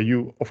 or where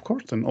you, of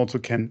course, then also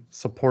can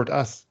support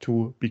us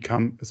to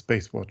become a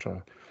space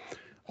watcher.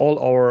 All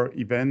our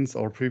events,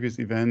 our previous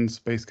events,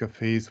 Space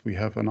Cafes, we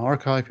have an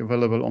archive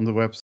available on the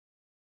website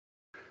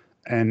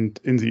and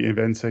in the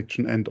event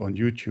section and on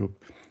YouTube.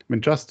 I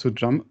mean, just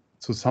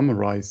to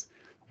summarize,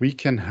 we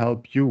can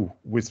help you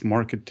with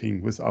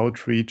marketing, with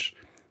outreach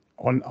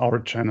on our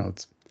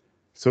channels.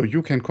 So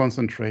you can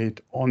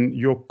concentrate on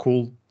your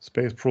cool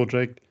space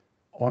project,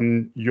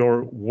 on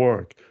your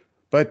work.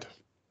 But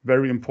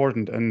very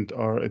important, and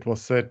it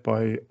was said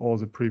by all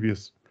the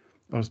previous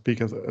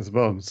speakers as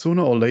well,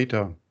 sooner or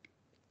later,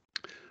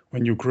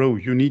 when you grow,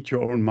 you need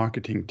your own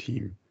marketing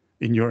team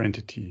in your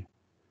entity.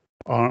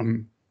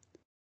 And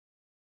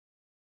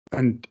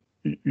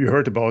you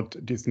heard about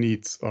these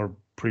needs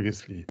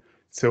previously.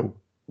 So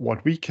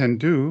what we can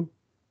do,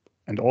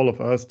 and all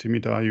of us,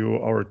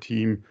 Timidayo, our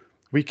team,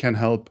 we can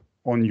help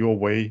on your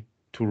way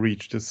to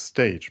reach this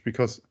stage,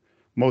 because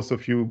most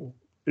of you,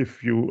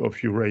 if you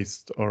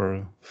raised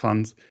our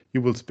funds,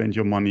 you will spend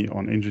your money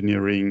on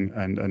engineering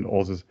and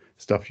all the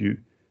stuff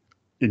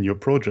in your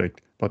project,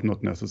 but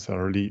not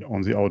necessarily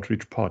on the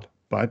outreach part.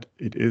 But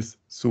it is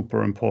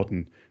super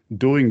important.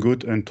 Doing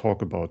good and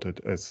talk about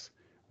it, as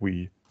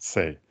we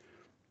say.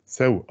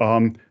 So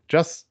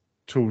just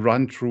to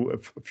run through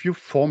a few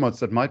formats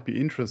that might be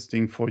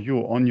interesting for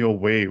you on your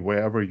way,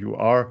 wherever you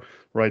are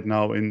right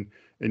now in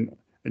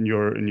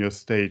your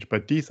stage.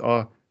 But these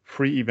are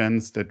free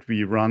events that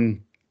we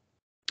run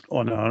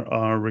on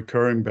a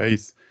recurring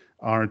base,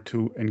 are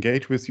to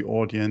engage with the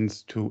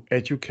audience, to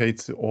educate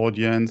the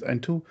audience,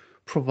 and to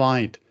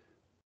provide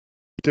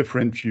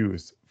different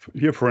views.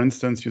 Here, for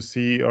instance, you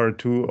see our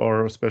two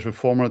special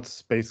formats,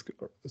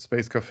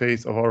 space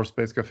cafes of our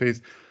space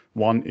cafes.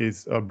 One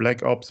is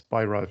Black Ops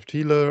by Ralph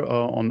Thiele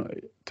on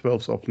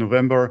 12th of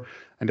November.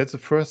 And that's the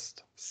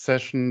first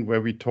session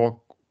where we talk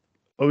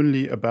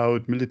only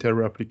about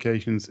military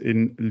applications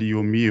in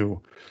LEO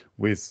MEO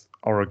with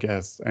our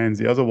guests. And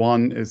the other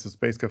one is a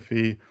space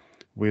cafe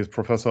with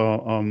Professor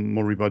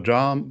Moriba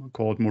Jah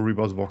called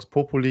Moriba's Vox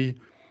Populi.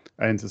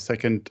 And the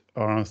second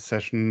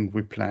session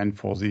we plan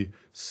for the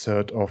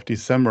 3rd of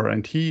December.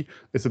 And he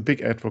is a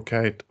big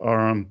advocate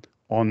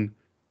on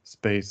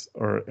space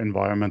or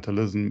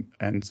environmentalism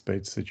and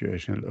space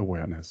situational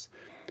awareness.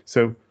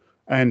 So,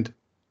 and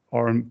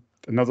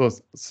another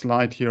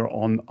slide here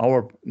on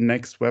our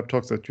next web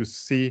talks that you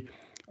see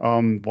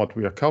what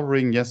we are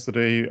covering.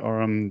 Yesterday,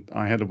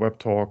 I had a web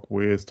talk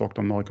with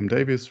Dr. Malcolm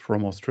Davis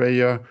from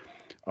Australia.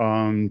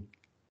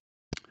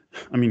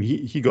 I mean,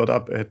 he got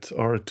up at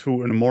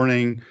 2 in the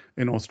morning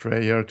in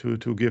Australia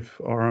to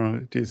give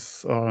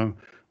this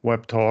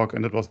web talk,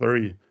 and it was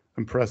very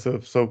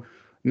impressive. So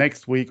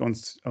next week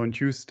on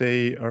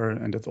Tuesday,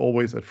 and it's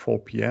always at 4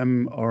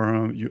 p.m.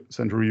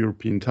 Central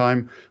European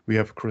time, we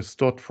have Chris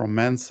Stott from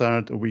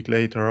Mansard. A week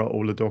later,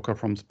 Ole Docker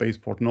from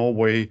Spaceport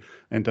Norway,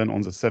 and then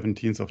on the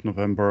 17th of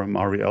November,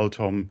 Mari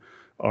Eltom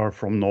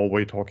from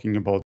Norway talking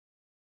about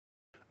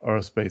our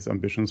space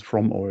ambitions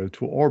from oil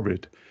to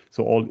orbit.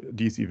 So all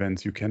these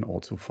events you can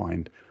also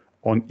find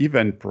on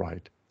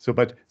Eventbrite. So,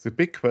 but the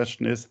big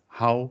question is,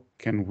 how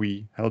can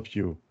we help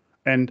you?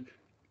 And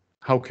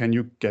how can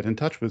you get in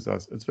touch with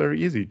us? It's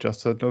very easy.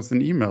 Just send us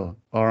an email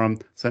or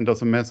send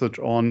us a message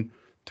on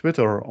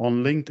Twitter,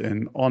 on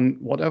LinkedIn, on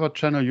whatever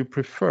channel you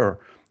prefer.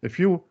 If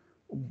you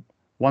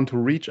want to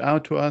reach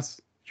out to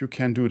us, you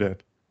can do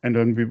that. And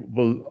then we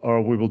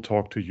will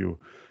talk to you.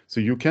 So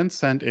you can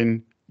send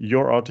in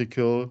your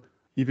article,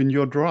 even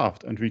your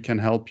draft, and we can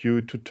help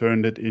you to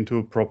turn it into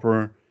a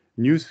proper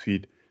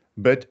newsfeed.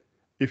 But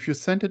if you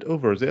send it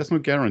over, there's no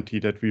guarantee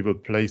that we will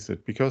place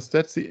it, because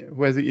that's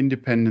where the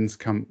independence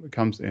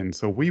comes in.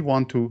 So we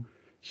want to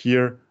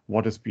hear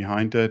what is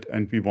behind it,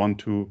 and we want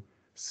to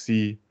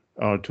see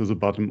to the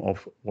bottom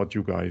of what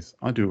you guys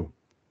are doing.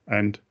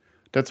 And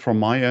that's from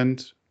my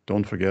end.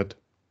 Don't forget,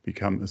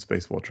 become a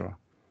space watcher.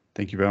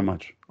 Thank you very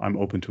much. I'm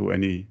open to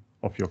any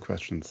of your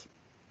questions.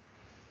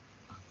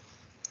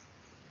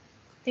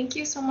 Thank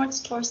you so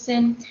much,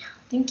 Torsten.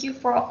 Thank you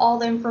for all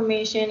the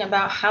information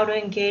about how to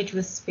engage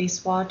with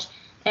Spacewatch.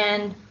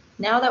 And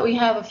now that we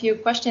have a few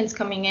questions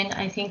coming in,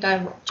 I think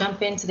I'll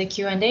jump into the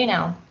Q&A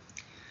now.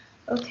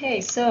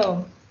 Okay,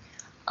 so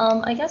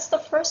I guess the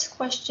first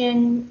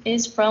question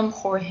is from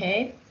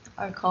Jorge,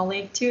 our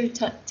colleague to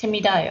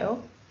Timidayo.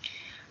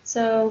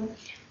 So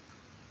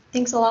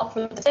Thanks a lot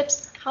for the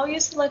tips. How you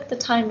select the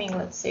timing,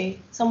 let's say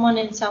someone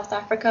in South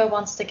Africa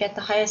wants to get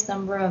the highest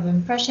number of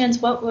impressions,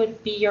 what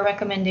would be your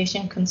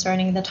recommendation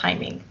concerning the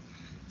timing?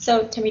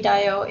 So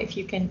Temidayo, if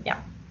you can,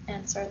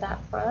 answer that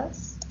for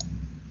us.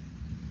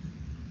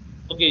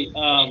 Okay,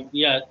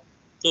 yeah,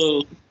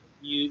 so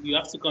you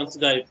have to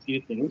consider a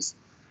few things.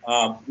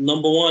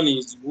 Number one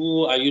is,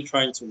 who are you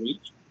trying to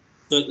reach?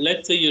 So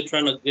let's say you're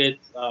trying to get,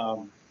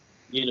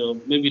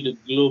 maybe the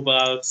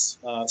global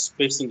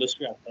space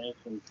industry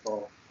attention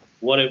for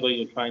whatever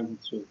you're trying to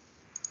do.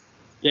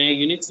 Then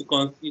you need to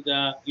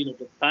consider,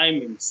 the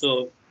timing.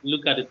 So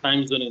look at the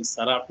time zone in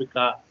South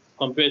Africa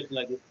compared to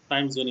like the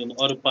time zone in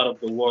other part of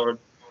the world,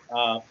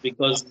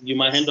 because you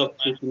might end up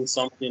tweeting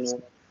something.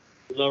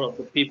 A lot of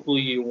the people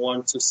you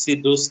want to see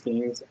those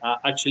things are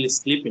actually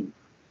sleeping.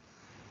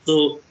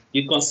 So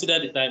you consider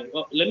the time.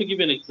 Oh, let me give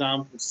you an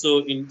example. So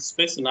in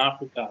Space in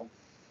Africa,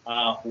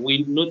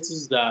 we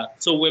noticed that,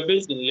 so we're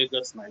based in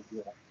Lagos,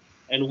 Nigeria,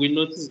 and we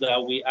noticed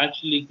that we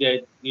actually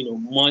get,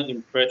 more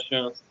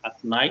impressions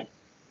at night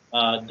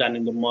than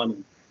in the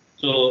morning.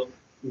 So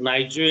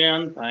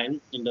Nigerian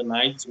time in the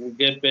night, we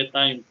get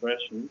better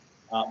impression.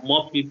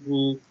 More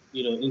people,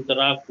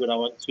 interact with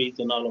our tweets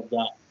and all of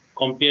that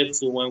compared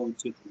to when we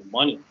tweet in the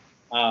morning.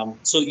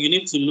 So you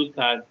need to look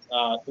at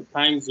the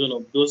time zone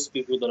of those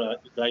people that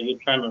you're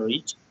trying to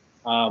reach,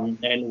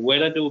 and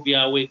whether they will be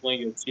awake when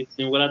you're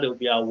tweeting, whether they will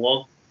be at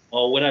work,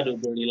 or whether they'll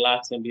be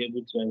relaxed and be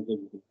able to engage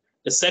with you.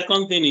 The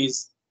second thing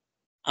is,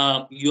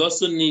 you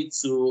also need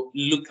to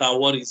look at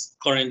what is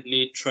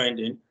currently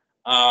trending.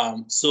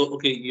 So,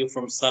 okay, you're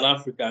from South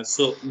Africa,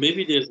 so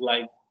maybe there's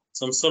like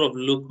some sort of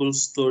local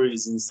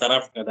stories in South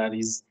Africa that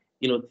is,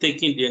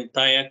 taking the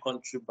entire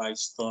country by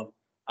storm.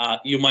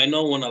 You might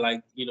not want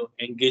to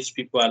engage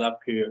people at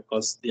that period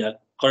because they are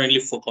currently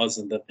focused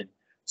on that thing.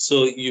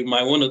 So you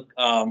might want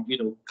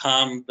to,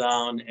 calm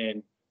down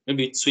and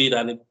maybe tweet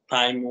at a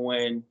time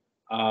when,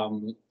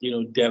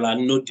 there are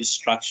no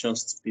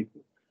distractions to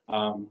people.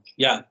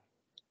 Yeah,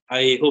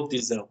 I hope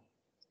this helps.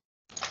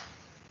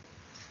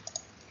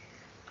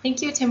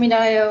 Thank you,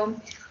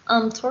 Temidayo.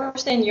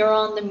 Torsten, you're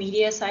on the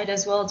media side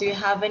as well. Do you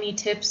have any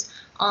tips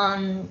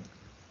on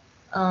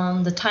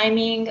the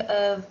timing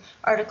of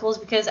articles?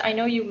 Because I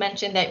know you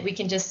mentioned that we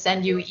can just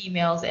send you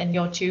emails and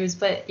you'll choose,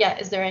 but yeah,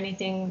 is there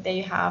anything that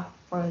you have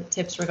for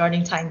tips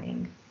regarding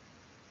timing?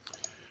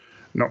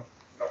 No,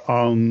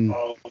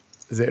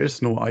 there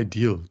is no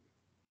ideal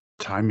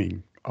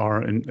timing,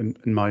 or in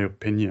my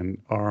opinion,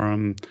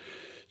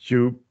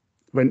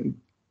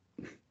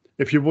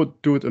 if you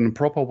would do it in a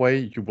proper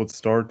way, you would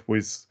start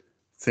with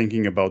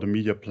thinking about the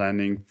media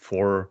planning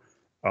for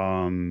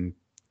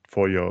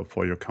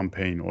your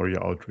campaign or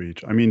your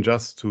outreach. I mean,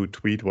 just to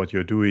tweet what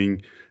you're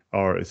doing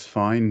is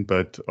fine,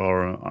 but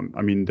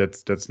I mean,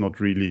 that's not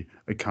really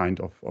a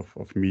kind of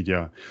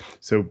media.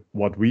 So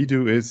what we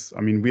do is, I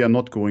mean, we are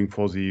not going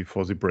for the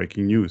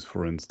breaking news,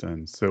 for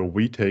instance. So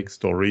we take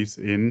stories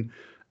in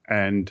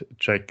and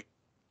check,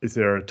 is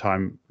there a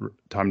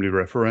timely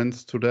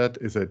reference to that?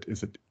 Is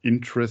it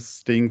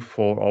interesting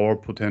for our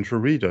potential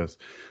readers?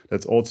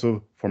 That's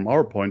also, from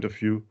our point of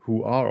view,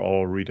 who are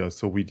our readers?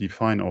 So we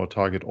define our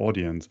target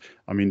audience.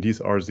 I mean, this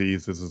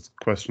is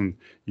a question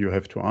you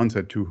have to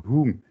answer, to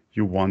whom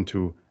you want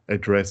to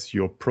address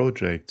your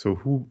project. So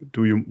who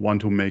do you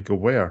want to make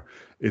aware?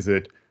 Is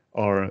it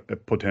a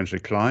potential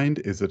client?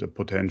 Is it a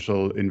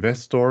potential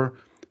investor?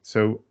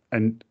 So,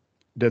 and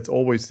that's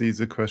always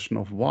the question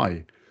of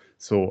why.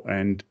 So,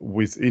 and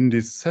within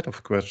this set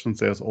of questions,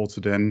 there's also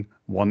then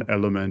one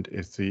element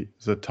is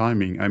the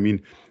timing. I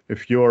mean,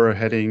 if you're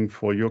heading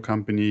for your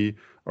company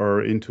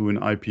or into an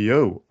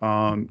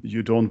IPO,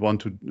 you don't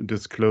want to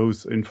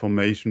disclose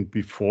information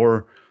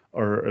before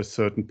or a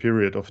certain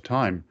period of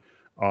time.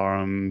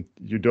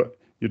 You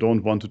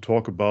don't want to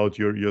talk about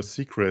your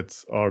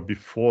secrets or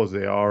before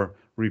they are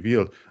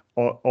revealed.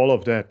 All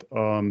of that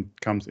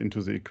comes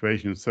into the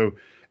equation. So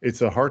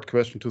it's a hard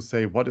question to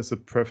say what is the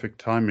perfect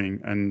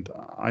timing, and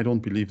I don't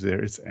believe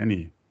there is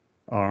any.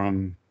 I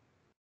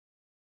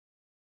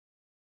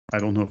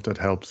don't know if that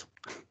helps,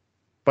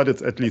 but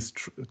it's at least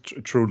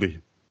truly.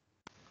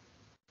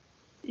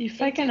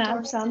 If I can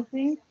add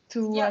something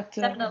to what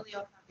definitely.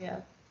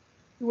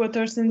 What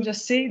Torsten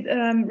just said,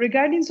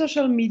 regarding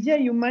social media,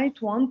 you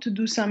might want to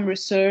do some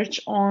research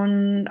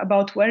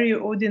about where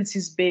your audience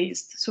is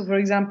based. So, for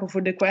example,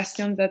 for the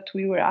question that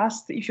we were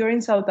asked, if you're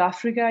in South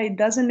Africa, it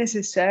doesn't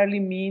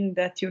necessarily mean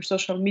that your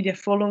social media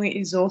following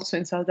is also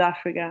in South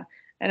Africa.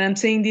 And I'm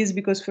saying this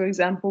because, for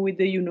example, with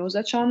the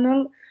UNOSA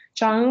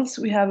channels,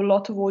 we have a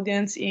lot of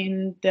audience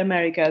in the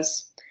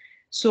Americas.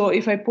 So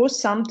if I post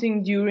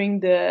something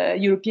during the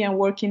European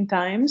working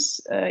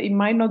times, it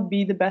might not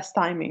be the best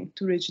timing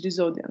to reach this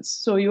audience.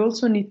 So you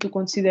also need to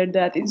consider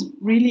that it's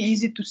really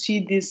easy to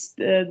see this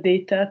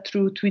data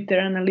through Twitter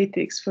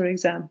analytics, for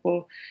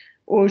example,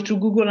 or through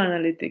Google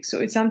Analytics. So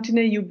it's something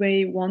that you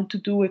may want to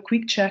do a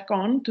quick check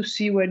on to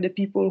see where the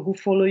people who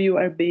follow you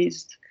are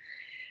based.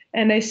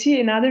 And I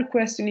see another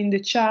question in the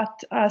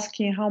chat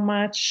asking how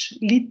much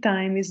lead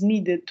time is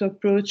needed to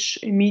approach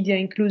a media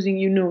including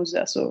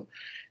UNOSA. So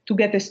to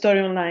get a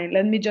story online.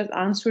 Let me just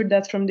answer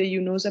that from the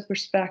UNOSA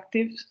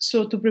perspective.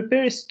 So to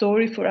prepare a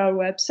story for our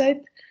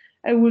website,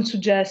 I would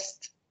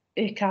suggest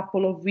a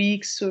couple of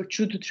weeks or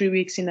 2 to 3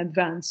 weeks in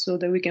advance so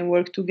that we can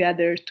work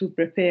together to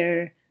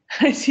prepare.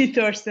 I see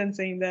Torsten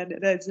saying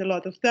that that's a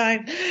lot of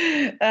time.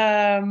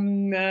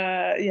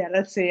 Yeah,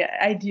 let's say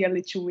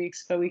ideally 2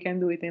 weeks, but we can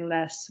do it in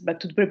less. But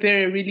to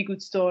prepare a really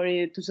good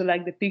story, to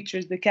select the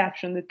pictures, the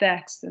caption, the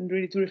text, and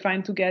really to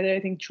refine together,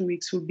 I think 2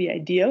 weeks would be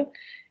ideal.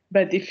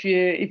 But if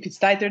it's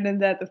tighter than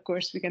that, of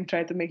course, we can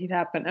try to make it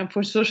happen. And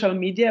for social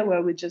media,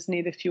 well, we just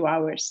need a few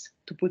hours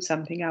to put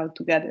something out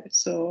together.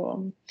 So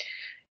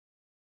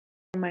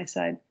on my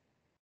side.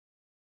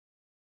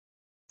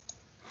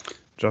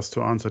 Just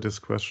to answer this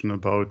question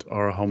about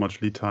how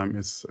much lead time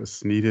is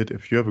needed,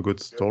 if you have a good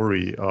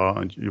story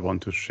and you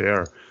want to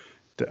share,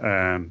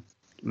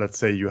 let's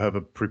say you have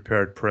a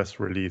prepared press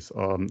release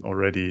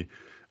already,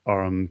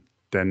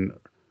 then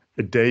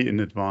a day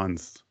in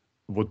advance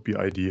would be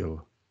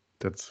ideal.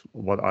 That's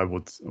what I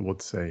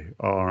would say.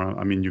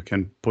 I mean, you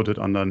can put it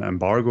under an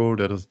embargo.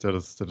 That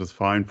is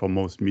fine for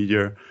most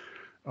media,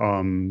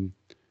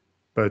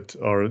 but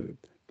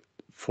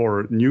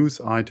for news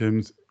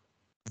items,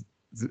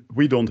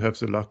 we don't have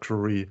the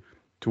luxury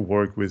to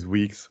work with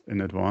weeks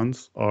in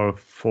advance. Or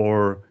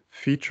for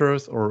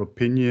features or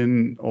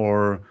opinion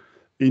or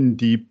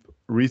in-deep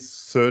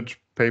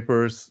research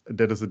papers,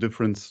 that is a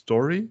different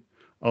story.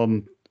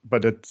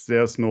 But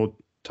there's no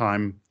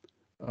time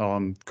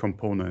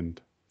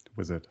component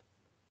with it.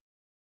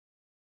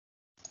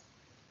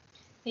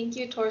 Thank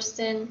you,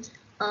 Torsten.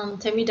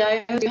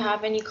 Temidayo, do you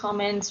have any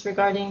comments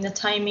regarding the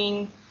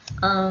timing,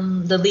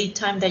 the lead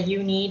time that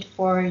you need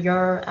for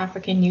your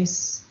African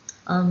news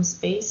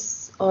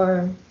space?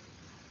 Or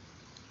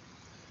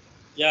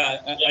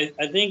yeah,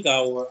 I think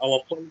our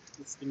policy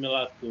is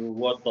similar to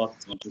what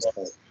Torsten just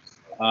said.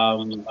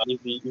 If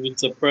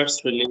it's a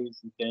press release,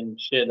 you can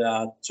share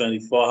that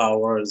 24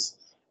 hours.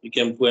 You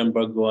can put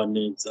embargo on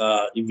it.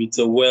 If it's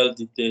a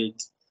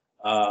well-detailed,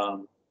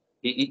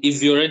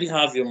 if you already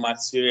have your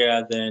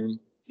material, then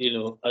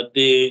a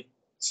day,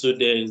 2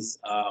 days.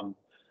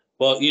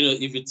 But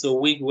if it's a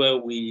week where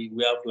we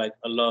have like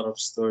a lot of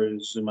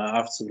stories, we might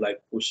have to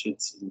like push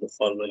it in the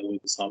following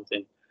week or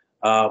something.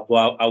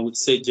 But I would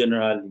say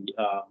generally,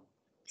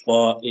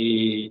 for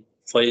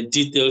a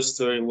detailed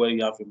story where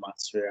you have a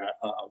material,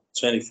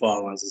 24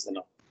 hours is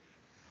enough.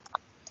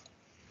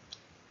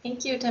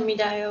 Thank you,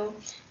 Temidayo.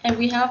 And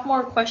we have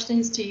more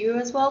questions to you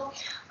as well.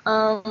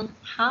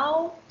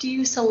 How do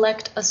you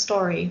select a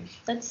story?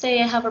 Let's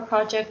say I have a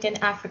project in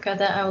Africa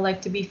that I would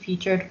like to be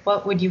featured.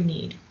 What would you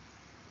need?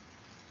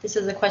 This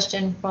is a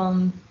question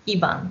from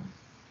Iban.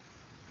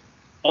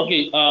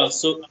 Okay,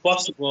 so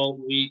first of all,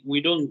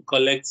 we don't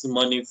collect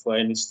money for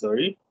any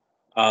story.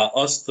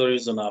 All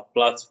stories on our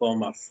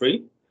platform are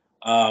free.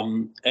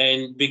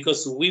 And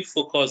because we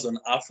focus on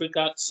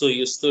Africa, so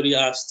your story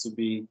has to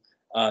be,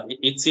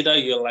 it's either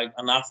you're like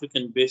an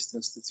African-based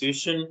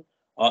institution,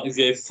 or if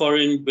you're a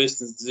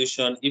foreign-based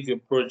institution, if your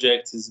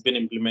project is being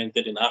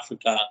implemented in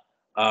Africa,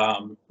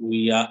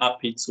 we are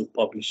happy to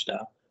publish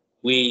that.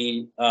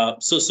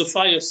 So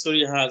far your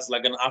story has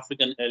like an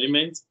African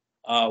element.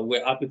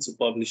 We're happy to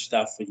publish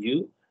that for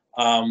you.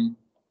 And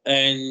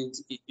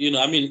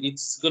I mean,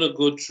 it's gonna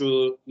go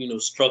through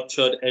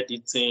structured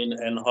editing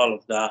and all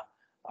of that.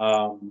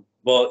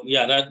 But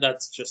yeah,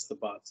 that's just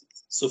about it.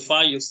 So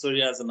far your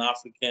story has an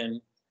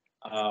African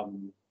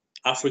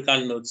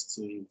notes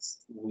to it.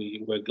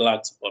 We're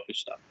glad to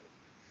publish that.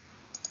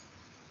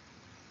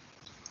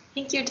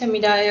 Thank you,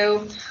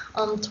 Temidayo.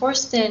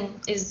 Torsten,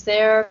 is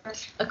there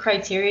a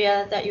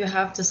criteria that you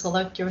have to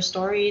select your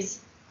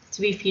stories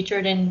to be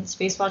featured in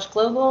Spacewatch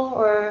Global,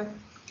 or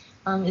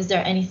is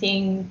there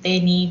anything they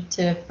need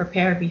to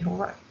prepare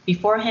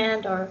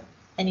beforehand, or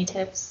any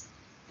tips?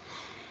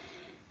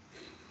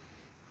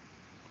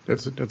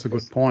 That's a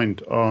good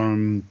point.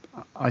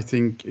 I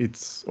think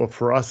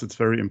for us, it's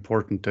very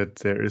important that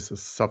there is a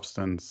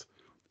substance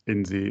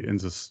in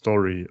the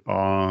story.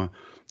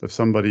 If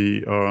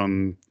somebody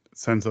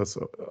sends us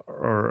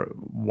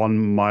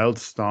one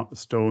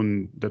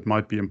milestone that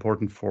might be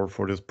important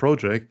for this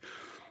project,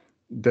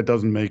 that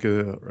doesn't make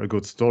a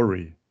good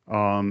story.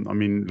 I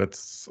mean,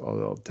 let's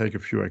take a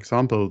few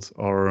examples.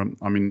 Or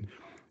I mean,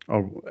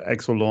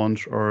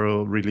 ExoLaunch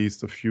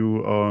released a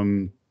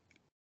few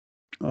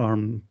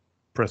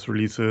press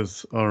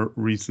releases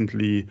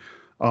recently,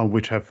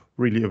 which have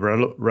really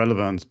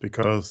relevance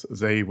because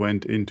they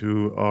went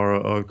into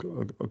our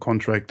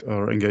contract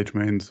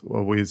engagements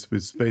with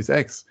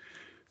SpaceX.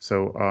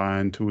 So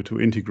and to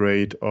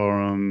integrate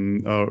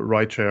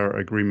rideshare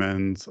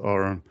agreements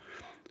or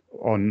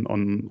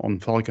on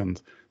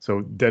Falcons.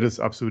 So that is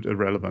absolutely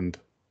irrelevant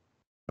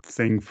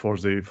thing for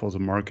the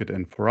market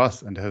and for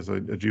us, and has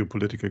a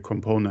geopolitical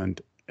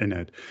component in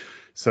it.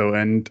 So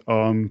and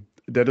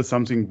that is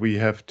something we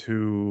have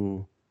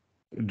to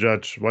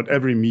judge, what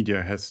every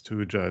media has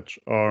to judge.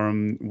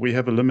 We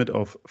have a limit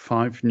of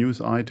 5 news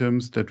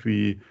items that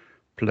we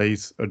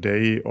place a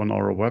day on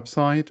our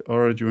website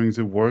or during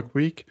the work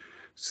week.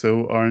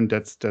 So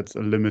that's a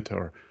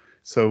limiter.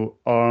 So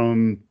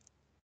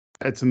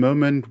at the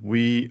moment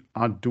we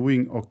are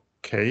doing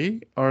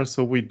okay,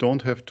 so we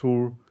don't have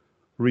to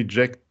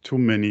reject too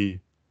many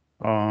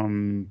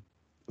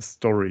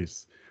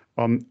stories.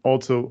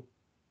 Also,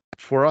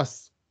 for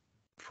us,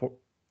 for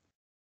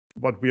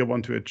what we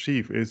want to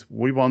achieve is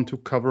we want to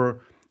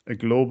cover a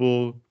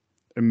global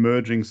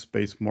emerging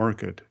space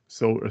market.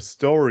 So a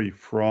story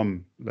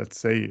from, let's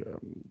say,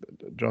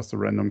 just a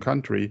random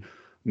country,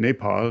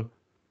 Nepal,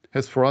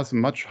 has for us a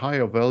much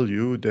higher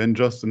value than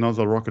just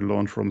another rocket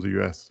launch from the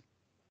US,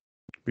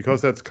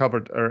 because that's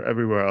covered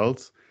everywhere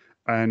else.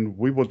 And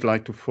we would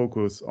like to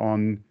focus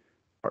on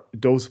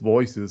those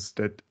voices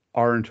that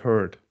aren't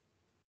heard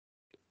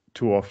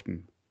too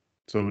often.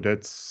 So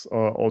that's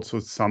also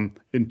some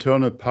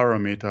internal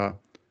parameter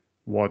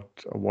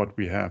what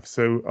we have.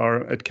 So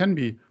it can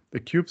be the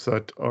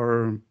CubeSat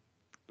or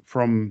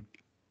from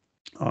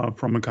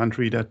a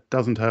country that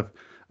doesn't have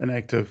an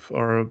active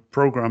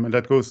program, and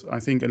that goes, I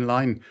think, in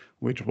line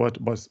with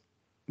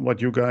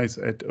what you guys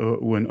at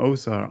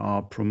UNOSA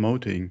are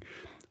promoting,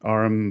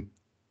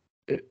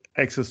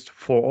 access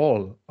for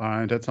all,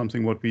 and that's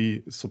something what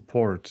we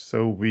support.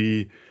 So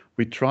we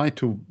try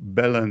to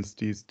balance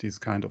these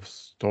kind of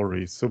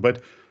stories. So,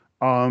 but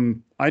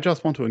I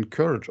just want to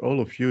encourage all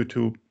of you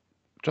to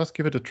just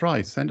give it a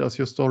try. Send us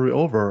your story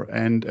over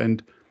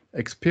and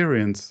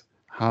experience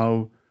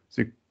how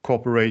the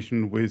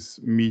cooperation with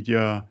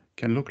media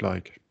can look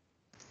like.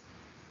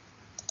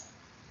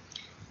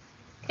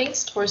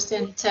 Thanks,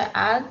 Torsten. To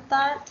add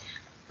that,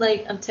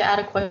 to add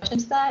a question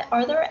to that,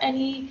 are there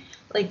any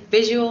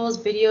visuals,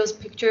 videos,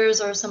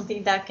 pictures, or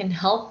something that can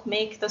help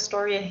make the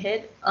story a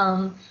hit?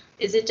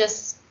 Is it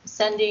just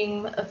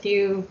sending a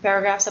few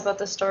paragraphs about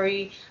the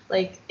story?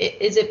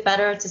 Is it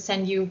better to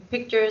send you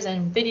pictures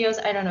and videos?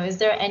 I don't know. Is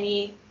there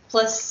any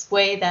plus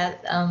way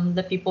that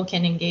the people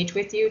can engage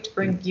with you to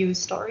bring you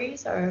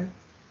stories? Or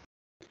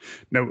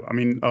no, I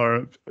mean,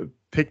 our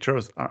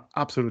pictures are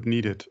absolutely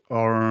needed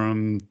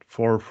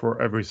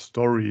for every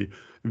story.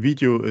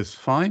 Video is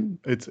fine.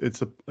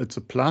 It's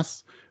a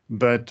plus,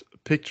 but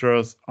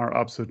pictures are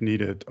absolutely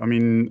needed. I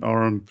mean,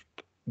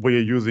 we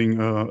are using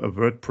a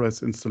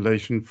WordPress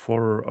installation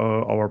for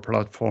our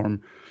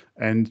platform,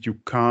 and you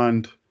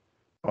can't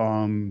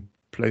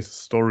place a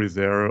story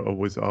there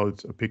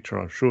without a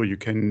picture. Sure, you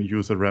can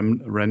use a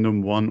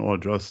random one or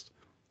just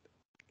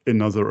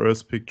another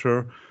Earth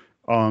picture,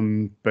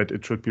 but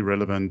it should be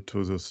relevant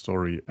to the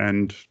story.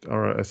 And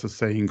as the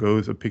saying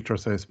goes, a picture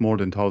says more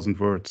than 1,000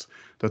 words.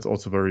 That's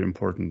also very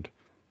important.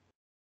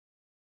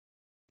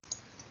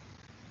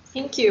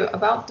 Thank you.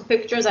 About the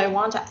pictures, I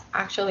want to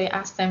actually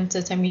ask them to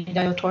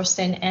Temidayo,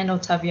 Torsten, and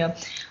Otavia.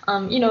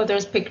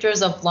 There's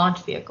pictures of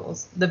launch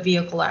vehicles, the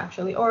vehicle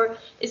actually, or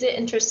is it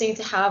interesting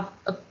to have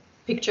a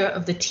picture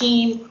of the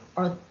team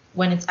or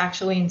when it's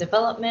actually in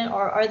development,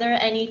 or are there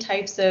any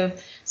types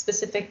of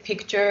specific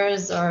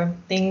pictures or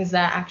things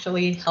that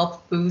actually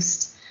help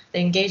boost the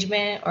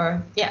engagement?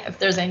 Or yeah, if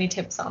there's any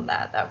tips on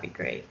that, that would be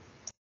great.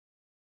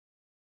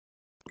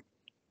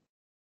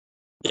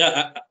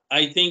 Yeah,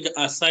 I think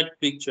aside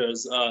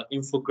pictures,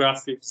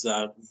 infographics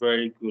are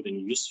very good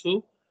and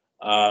useful.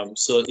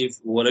 So if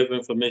whatever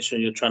information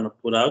you're trying to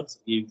put out,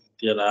 if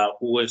there are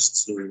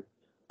ways to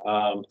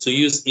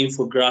use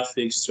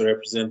infographics to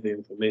represent the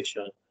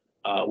information,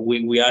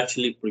 we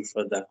actually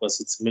prefer that because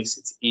it makes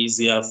it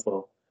easier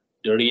for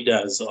the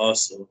readers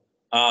also.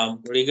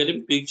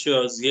 Regarding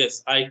pictures,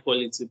 yes, high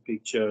quality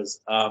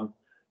pictures.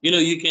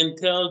 You can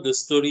tell the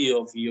story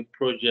of your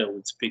project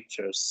with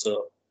pictures.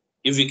 So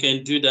if you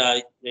can do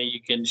that, then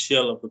you can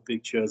share all of the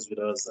pictures with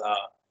us.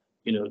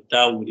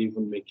 That would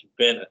even make it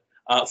better.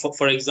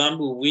 For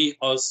example, we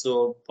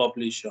also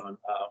publish on,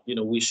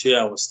 we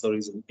share our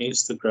stories on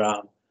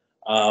Instagram.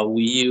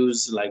 We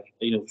use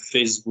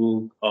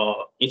Facebook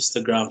or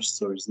Instagram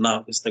stories.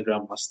 Now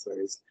Instagram has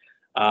stories.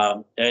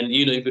 And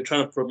if you're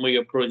trying to promote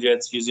your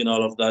projects using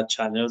all of that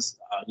channels,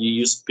 you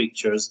use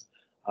pictures,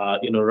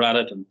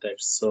 rather than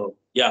text. So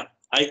yeah,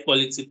 high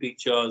quality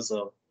pictures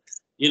of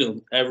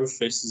every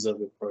phases of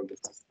the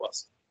project if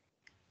possible.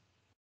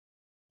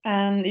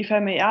 And if I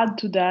may add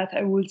to that,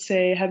 I would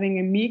say having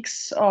a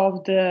mix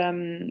of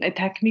a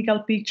technical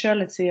picture,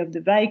 let's say of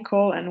the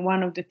vehicle, and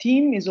one of the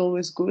team is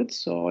always good.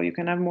 So you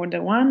can have more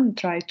than one,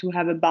 try to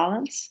have a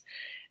balance.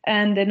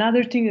 And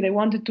another thing that I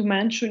wanted to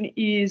mention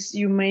is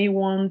you may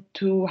want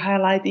to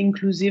highlight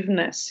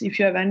inclusiveness. If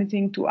you have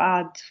anything to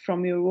add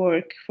from your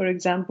work, for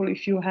example,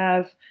 if you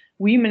have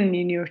women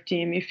in your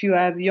team, if you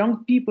have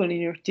young people in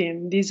your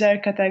team, these are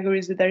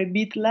categories that are a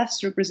bit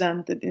less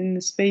represented in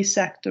the space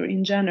sector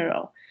in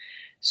general.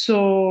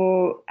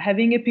 So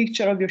having a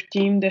picture of your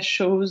team that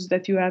shows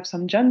that you have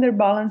some gender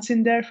balance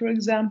in there, for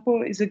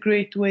example, is a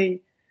great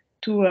way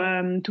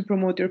to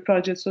promote your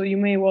project. So you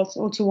may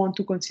also want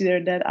to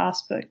consider that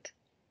aspect.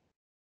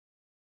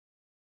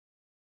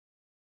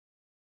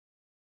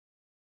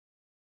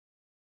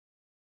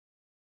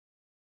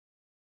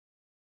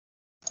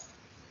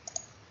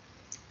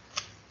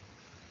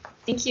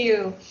 Thank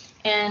you.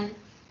 And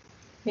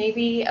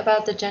maybe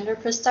about the gender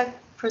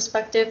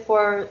perspective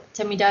for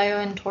Temidayo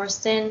and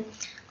Torsten.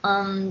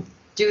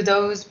 Do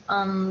those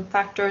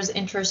factors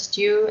interest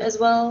you as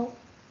well?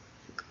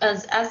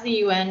 As the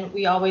UN,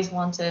 we always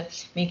want to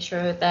make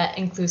sure that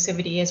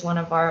inclusivity is one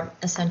of our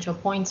essential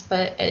points,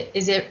 but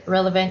is it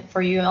relevant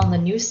for you on the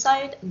news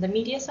side, the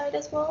media side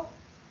as well?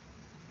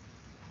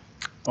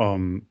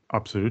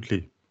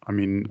 Absolutely. I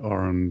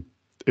mean,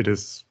 it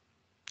is,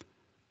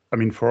 I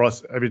mean, for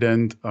us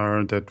evident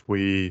that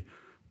we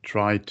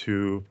try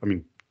to, I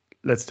mean,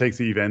 let's take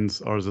the events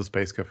or the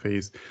space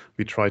cafes.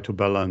 We try to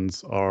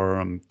balance or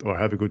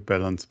have a good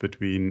balance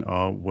between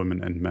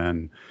women and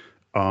men.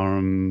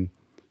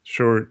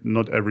 Sure,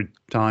 not every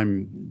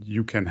time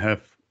you can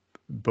have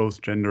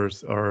both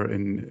genders are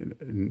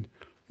in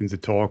the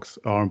talks,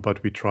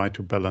 but we try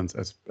to balance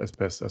as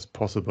best as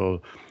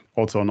possible.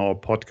 Also on our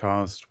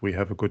podcast, we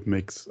have a good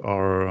mix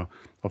of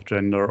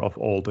gender, of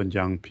old and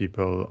young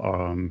people.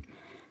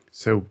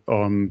 So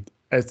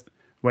as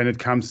when it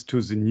comes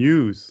to the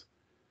news,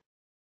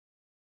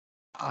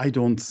 I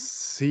don't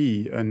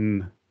see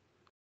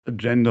a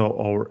gender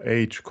or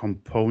age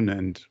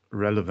component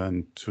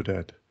relevant to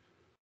that.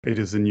 It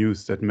is the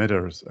news that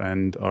matters,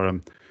 and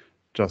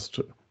just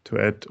to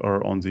add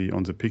or on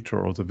the picture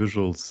or the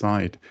visual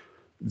side,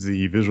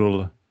 the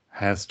visual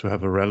has to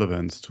have a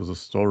relevance to the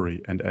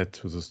story and add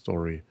to the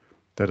story.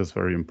 That is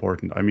very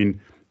important. I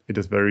mean, it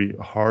is very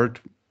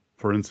hard,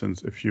 for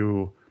instance, if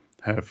you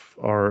have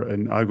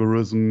an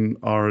algorithm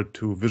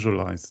to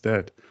visualize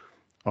that,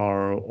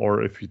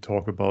 or if you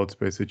talk about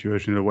space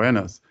situational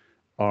awareness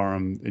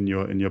in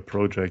your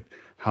project,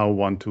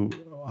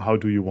 how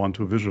do you want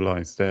to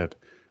visualize that?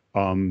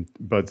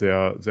 But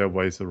there are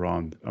ways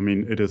around. I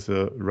mean, it is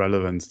a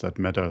relevance that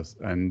matters,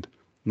 and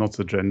not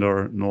the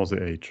gender nor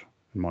the age,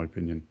 in my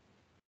opinion.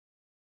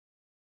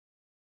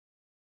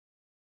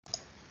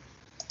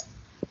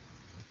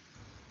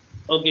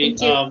 Okay.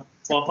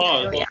 For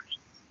her,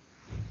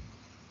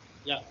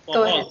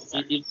 for us,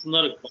 it's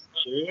not a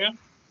criteria,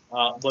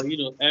 but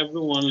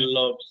everyone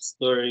loves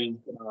stories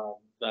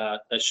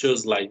that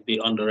shows like the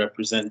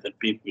underrepresented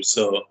people.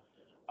 So,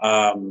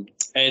 and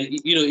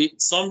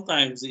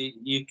sometimes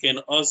you can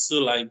also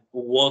like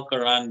walk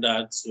around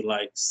that to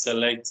like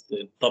select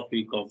the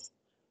topic of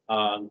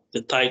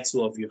the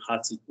title of your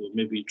article.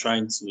 Maybe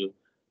trying to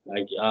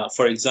like,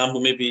 for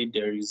example, maybe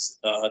there is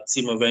a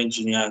team of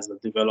engineers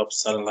that develop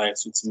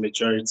satellites with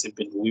majority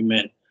being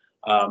women.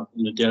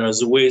 There are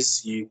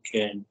ways you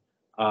can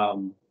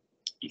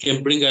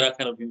bring out that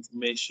kind of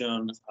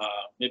information,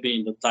 maybe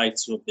in the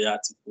title of the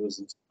articles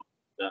and stuff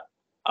like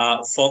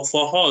that.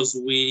 For us,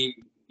 we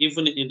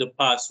even in the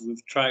past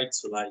we've tried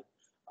to like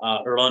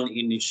run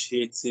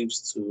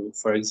initiatives to,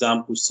 for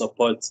example,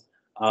 support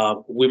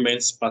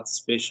women's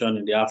participation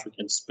in the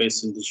African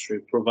space industry,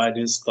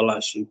 providing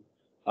scholarship,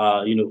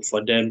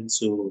 for them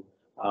to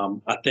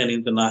attend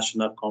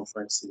international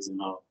conferences and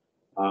all.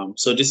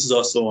 So this is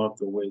also one of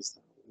the ways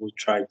that we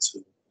try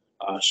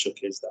to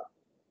showcase that.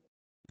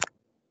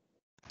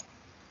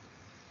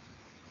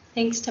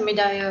 Thanks,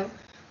 Temidayo.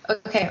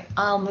 Okay,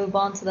 I'll move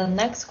on to the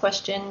next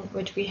question,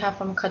 which we have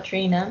from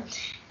Katrina,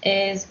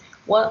 is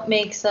what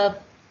makes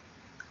up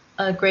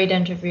a great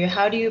interview?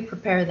 How do you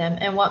prepare them,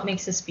 and what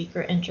makes a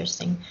speaker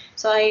interesting?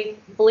 So I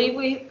believe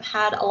we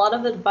had a lot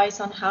of advice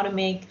on how to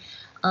make,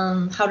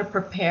 how to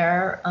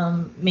prepare,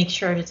 make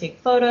sure to take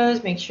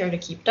photos, make sure to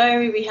keep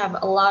diary. We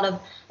have a lot of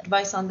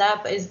advice on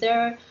that, but is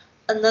there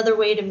another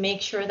way to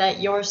make sure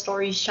that your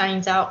story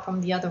shines out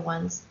from the other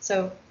ones?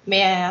 So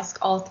may I ask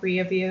all three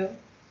of you?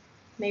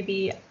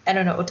 Maybe, I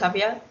don't know,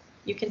 Otavia,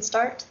 you can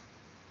start.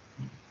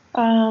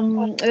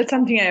 That's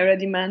something I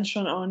already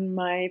mentioned on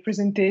my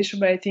presentation,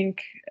 but I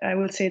think I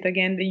will say it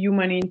again. The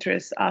human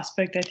interest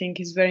aspect, I think,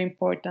 is very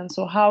important.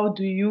 So how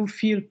do you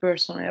feel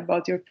personally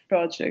about your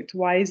project?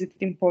 Why is it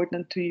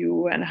important to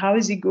you? And how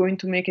is it going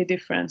to make a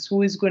difference?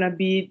 Who is going to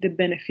be the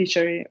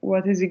beneficiary?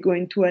 What is it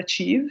going to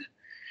achieve?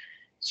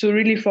 So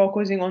really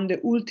focusing on the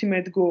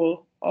ultimate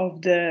goal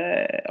of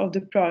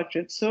the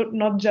project. So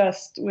not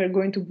just we're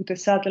going to put a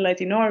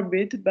satellite in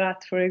orbit,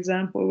 but for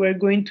example, we're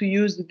going to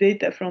use the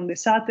data from the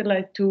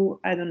satellite to,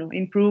 I don't know,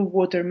 improve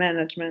water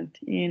management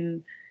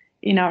in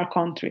our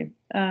country.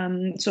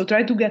 So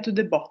try to get to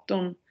the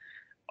bottom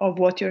of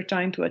what you're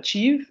trying to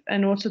achieve,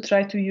 and also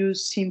try to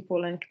use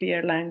simple and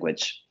clear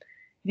language.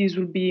 This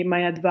will be my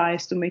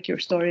advice to make your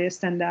story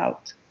stand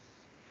out.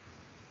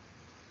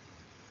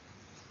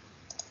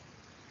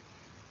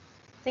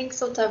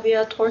 Thanks,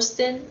 Otavia.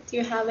 Torsten, do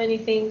you have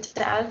anything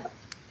to add?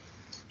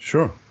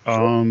 Sure.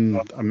 I'm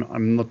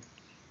not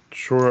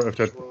sure if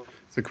that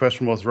the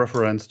question was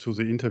referenced to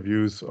the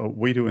interviews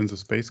we do in the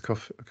Space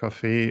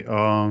Cafe,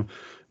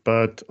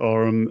 but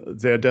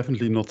they're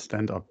definitely not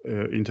stand-up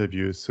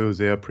interviews, so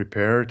they are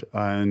prepared.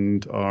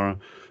 And I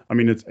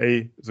mean, it's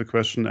the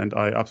question, and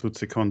I absolutely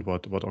second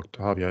what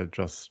Octavia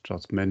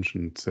just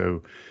mentioned.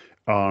 So,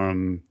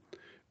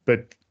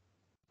 but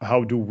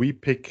how do we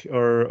pick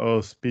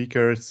our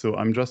speakers? So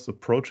I'm just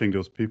approaching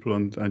those people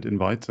and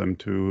invite them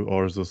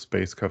to the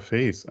space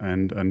cafes,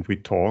 and we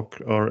talk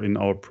in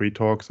our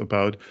pre-talks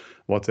about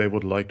what they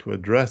would like to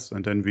address,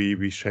 and then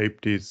we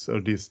shape these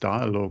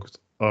dialogues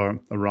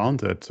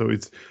around it. So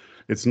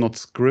it's not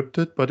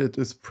scripted, but it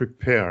is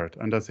prepared,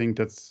 and I think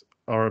that's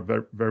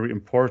very, very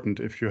important.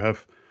 If you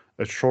have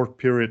a short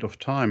period of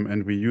time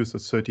and we use a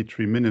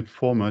 33-minute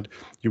format,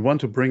 you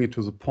want to bring it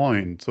to the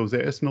point. So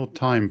there is no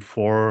time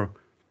for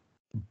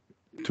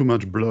too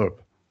much blurb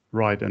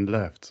right and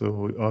left.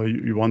 So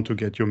you want to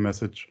get your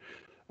message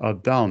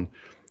down.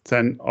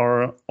 Then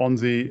on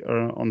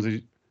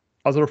the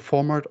other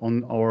format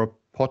on our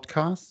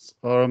podcasts,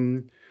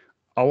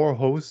 our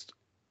host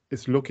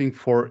is looking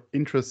for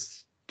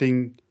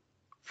interesting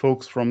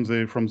folks from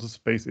the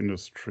space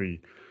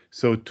industry.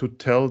 So to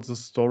tell the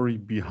story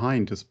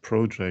behind this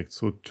project,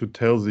 so to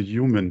tell the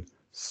human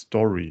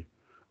story.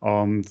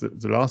 The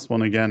last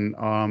one again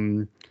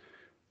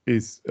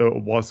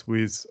was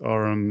with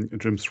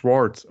Jim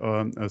Swartz,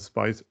 a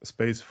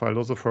space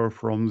philosopher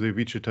from the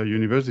Wichita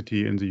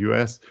University in the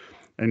US,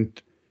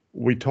 and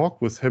we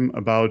talked with him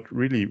about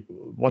really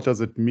what does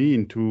it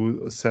mean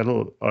to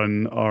settle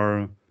on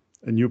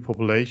a new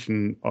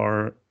population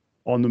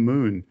on the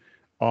moon.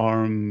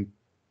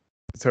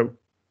 So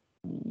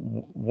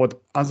what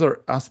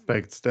other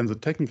aspects than the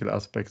technical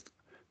aspects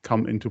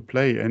come into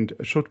play, and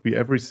should we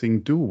everything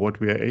do what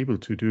we are able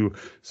to do?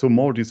 So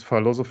more these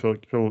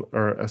philosophical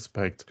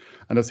aspects,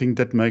 and I think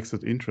that makes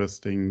it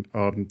interesting.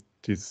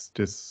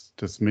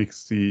 This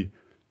makes the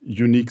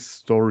unique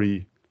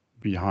story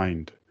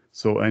behind.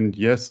 So, and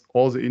yes,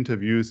 all the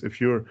interviews,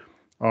 if you're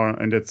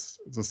and it's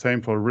the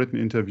same for a written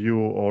interview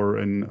or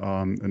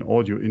an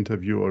audio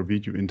interview or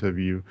video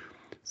interview,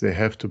 they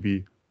have to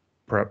be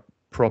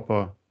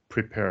proper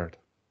prepared.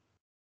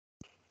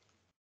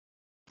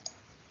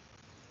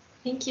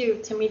 Thank you.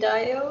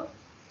 Temidayo,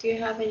 do you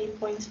have any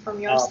points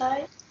from your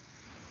side?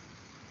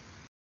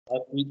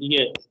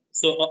 Yeah.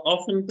 So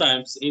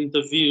oftentimes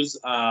interviews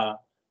are,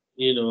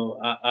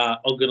 are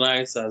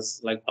organized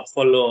as like a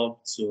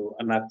follow-up to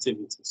an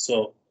activity.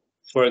 So,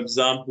 for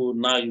example,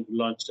 now you've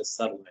launched a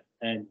satellite,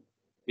 and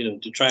they're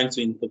trying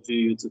to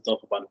interview you to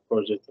talk about the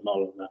project and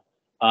all of that.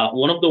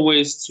 One of the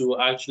ways to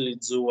actually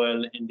do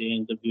well in the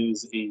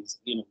interviews is,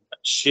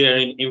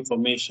 sharing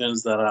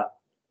informations that are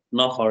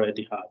not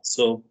already had.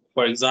 So,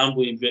 for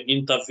example, if you're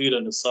interviewed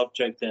on the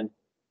subject and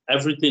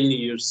everything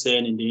you're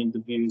saying in the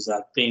interviews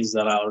are things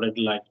that are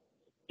already like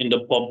in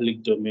the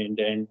public domain,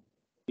 then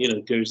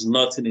there's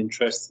nothing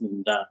interesting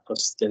in that,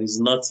 because there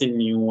is nothing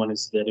new one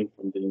is getting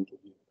from the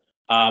interview.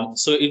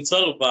 So it's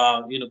all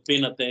about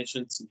paying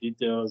attention to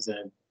details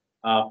and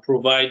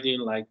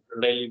providing like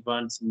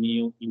relevant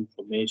new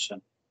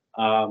information.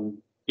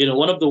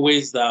 One of the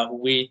ways that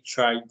we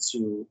try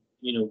to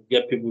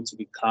get people to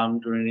be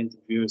calm during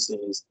interviews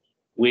is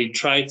we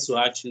try to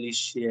actually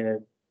share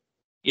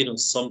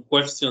some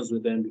questions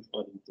with them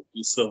before the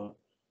interview. So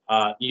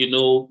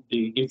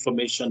the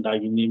information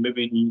that you need.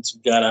 Maybe you need to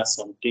gather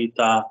some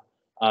data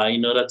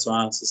in order to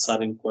answer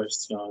certain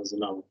questions.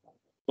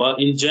 But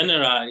in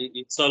general,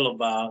 it's all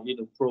about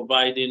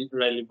providing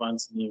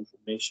relevant new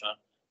information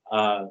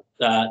that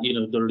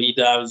the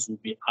readers will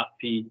be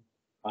happy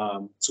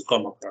to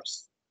come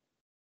across.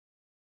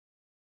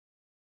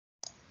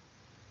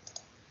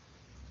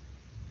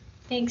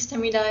 Thanks,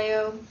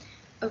 Temidayo.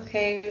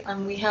 Okay,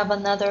 we have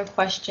another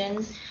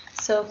question.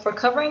 So for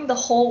covering the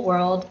whole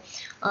world,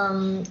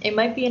 it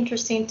might be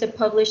interesting to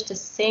publish the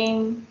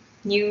same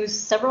news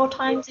several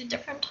times in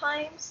different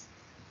times?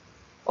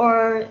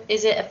 Or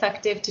is it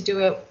effective to do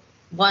it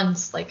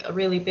once, like a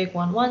really big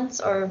one once?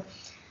 Or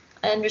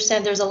I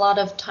understand there's a lot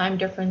of time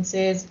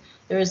differences.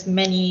 There's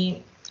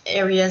many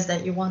areas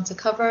that you want to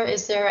cover.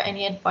 Is there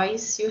any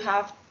advice you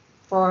have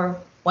for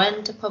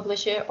when to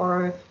publish it,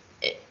 or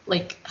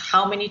like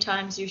how many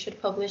times you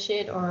should publish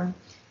it, or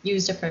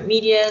use different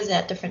medias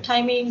at different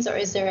timings? Or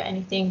is there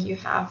anything you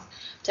have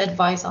to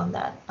advise on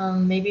that?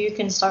 Maybe you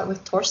can start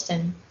with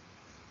Torsten.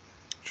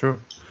 Sure.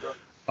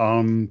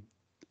 A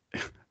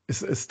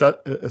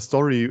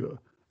story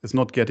is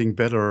not getting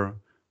better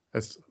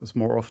as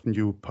more often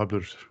you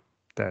publish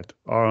that.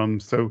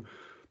 So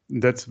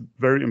that's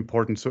very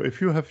important. So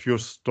if you have your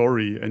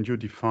story and you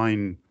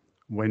define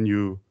when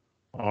you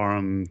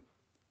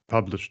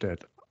publish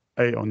that,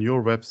 on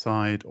your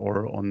website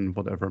or on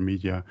whatever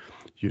media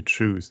you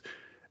choose,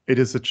 it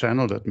is the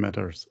channel that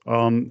matters.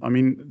 I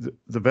mean,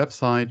 the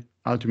website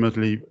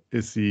ultimately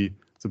is the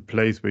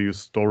place where you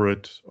store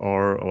it,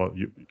 or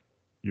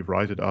you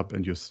write it up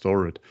and you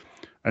store it,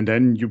 and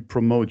then you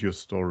promote your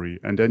story,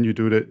 and then you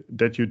do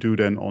that you do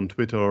then on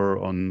Twitter,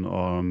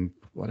 on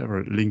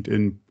whatever,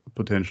 LinkedIn,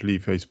 potentially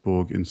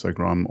Facebook,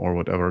 Instagram, or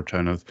whatever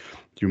channels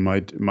you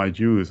might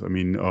use. I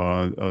mean,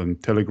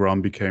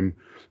 Telegram became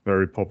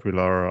very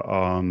popular,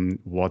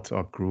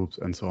 WhatsApp groups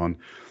and so on.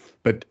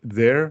 But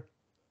there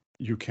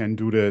you can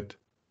do that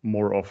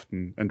more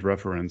often and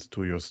reference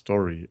to your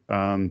story,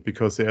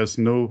 because there's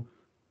no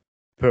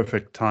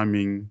perfect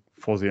timing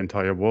for the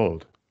entire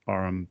world.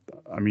 I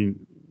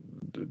mean,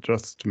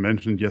 just to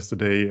mention,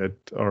 yesterday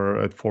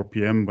at 4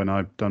 p.m. when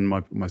I've done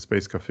my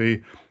Space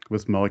Cafe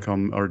with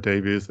Malcolm R.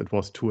 Davis, it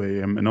was 2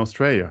 a.m. in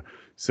Australia.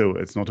 So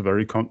it's not a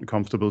very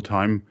comfortable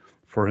time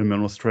for him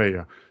in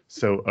Australia.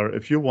 So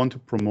if you want to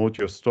promote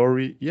your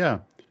story, yeah,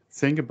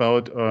 think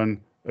about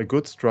a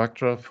good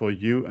structure for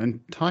you and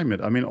time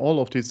it. I mean,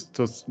 all of these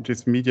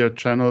media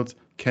channels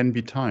can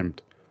be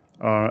timed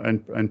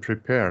and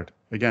prepared.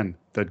 Again,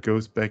 that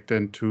goes back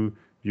then to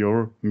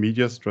your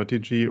media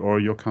strategy or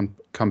your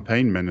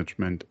campaign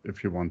management,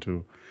 if you want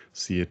to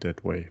see it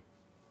that way.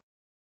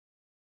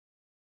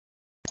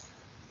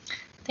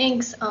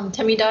 Thanks.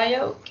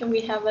 Temidayo, can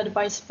we have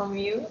advice from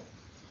you?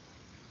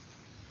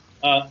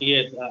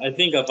 Yes, I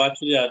think I've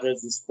actually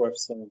addressed this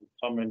question in the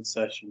comment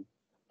section.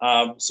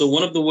 So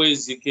one of the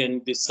ways you can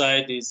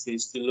decide is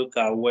to look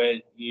at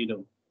where,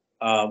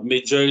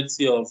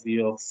 majority of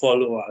your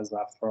followers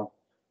are from.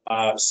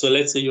 So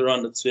let's say you're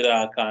on the Twitter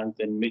account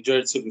and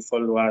majority of your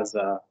followers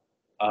are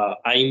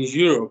in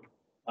Europe,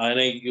 and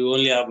then you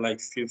only have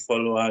like few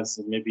followers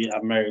in maybe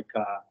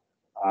America,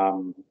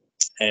 and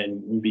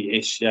maybe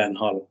Asia and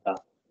all of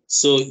that.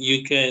 So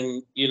you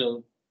can,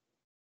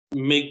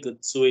 make the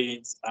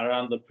tweets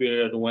around the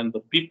period when the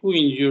people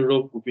in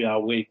Europe will be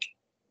awake,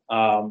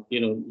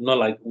 not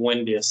like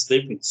when they're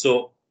sleeping.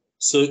 So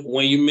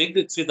when you make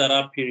the tweet at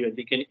that period,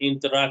 they can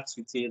interact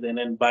with it. And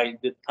then by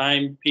the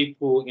time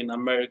people in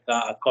America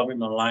are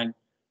coming online,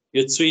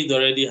 your tweet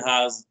already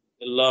has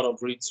a lot of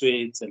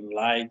retweets and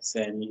likes,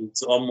 and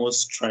it's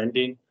almost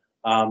trending.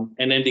 And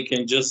then they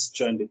can just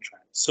join the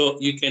trend. So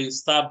you can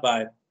start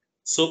by,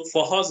 so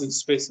for us in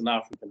Space in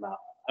Africa now,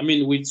 I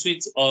mean, we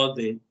tweet all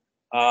day.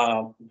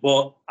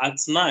 But at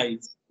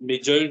night,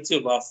 majority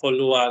of our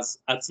followers,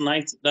 at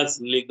night, that's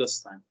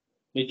Lagos time,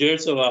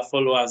 majority of our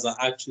followers are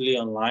actually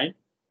online.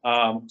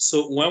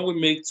 So when we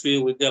make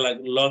tweet, we get like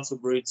lots of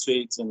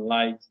retweets and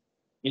likes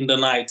in the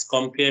night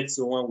compared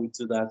to when we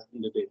do that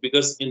in the day.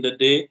 Because in the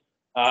day,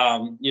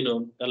 a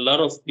lot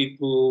of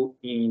people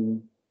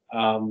in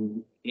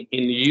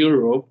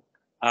Europe,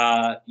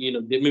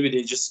 maybe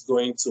they're just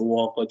going to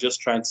work or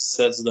just trying to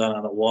settle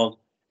down at work,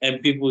 and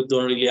people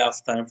don't really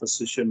have time for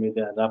social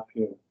media at that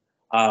period.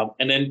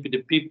 And then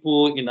the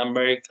people in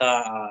America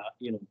are,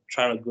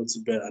 trying to go to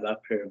bed at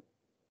that period.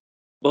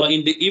 But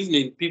in the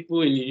evening,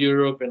 people in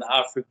Europe and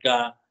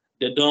Africa,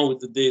 they're done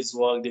with the day's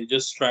work. They're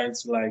just trying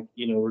to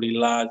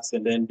relax,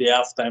 and then they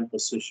have time for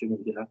social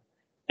media.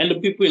 And the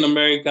people in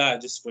America are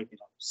just waking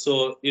up.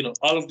 So,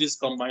 all of this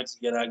combined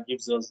together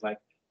gives us like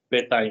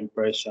better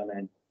impression.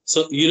 And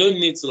so you don't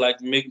need to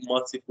make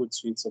multiple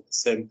tweets of the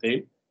same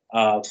thing.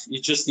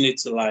 You just need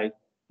to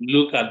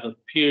look at the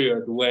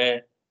period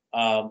where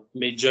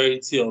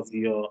majority of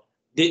your...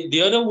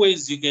 The other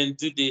ways you can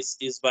do this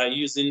is by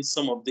using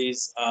some of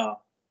these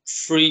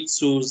free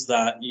tools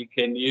that you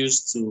can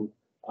use to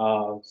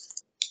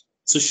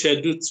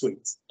schedule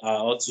tweets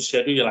or to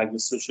schedule your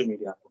social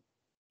media.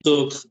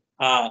 So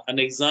an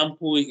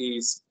example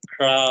is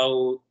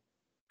Crowdfire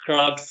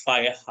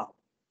Hub.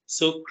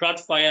 So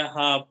Crowdfire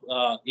Hub,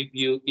 if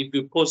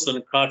you post on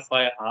the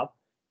Crowdfire Hub,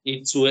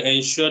 it will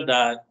ensure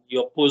that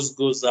your post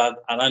goes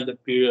out around the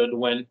period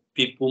when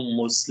people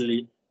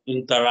mostly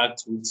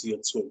interact with your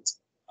tweet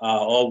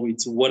or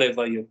with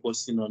whatever you're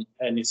posting on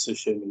any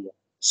social media.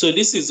 So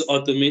this is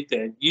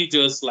automated. You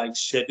just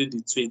schedule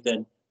the tweet,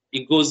 and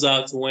it goes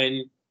out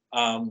when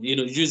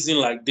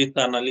using data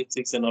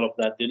analytics and all of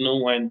that. They know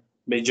when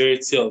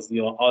majority of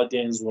your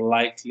audience will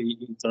likely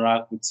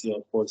interact with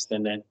your post,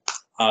 and then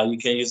you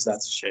can use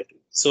that to schedule.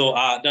 So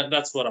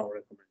that's what I would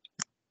recommend.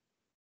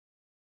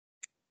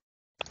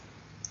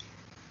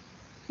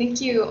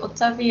 Thank you.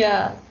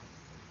 Otavia,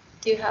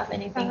 do you have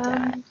anything to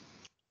add?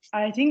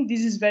 I think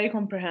this is very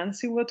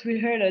comprehensive what we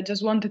heard. I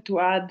just wanted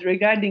to add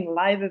regarding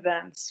live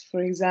events.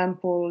 For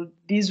example,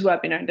 this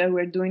webinar that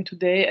we're doing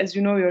today, as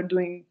you know, you're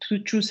doing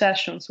two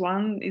sessions.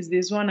 One is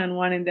this one and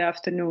one in the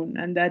afternoon.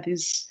 And that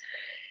is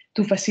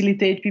to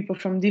facilitate people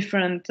from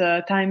different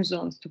time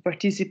zones to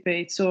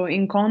participate. So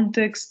in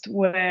context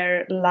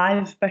where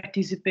live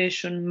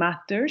participation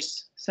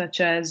matters, such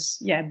as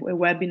a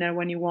webinar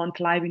when you want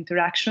live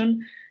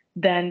interaction,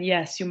 then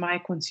yes, you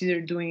might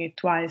consider doing it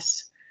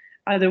twice.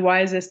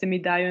 Otherwise, as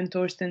Temidayo and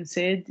Torsten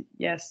said,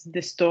 yes,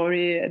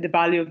 the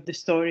value of the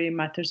story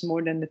matters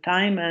more than the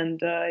time,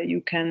 and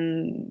you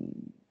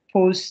can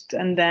post,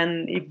 and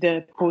then if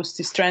the post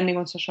is trending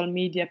on social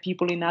media,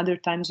 people in other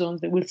time zones,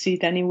 they will see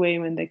it anyway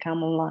when they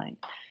come online.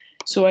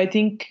 So I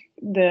think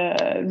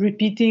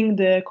repeating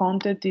the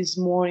content is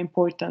more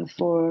important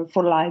for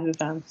live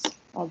events,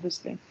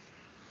 obviously.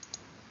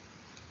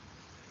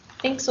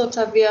 Thanks,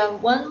 Otavia.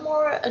 One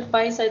more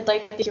advice I'd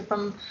like to hear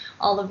from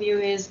all of you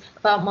is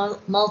about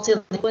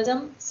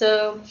multilingualism.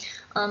 So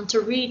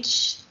to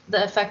reach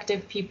the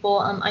effective people,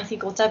 I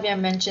think Otavia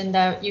mentioned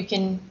that you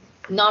can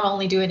not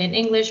only do it in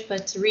English,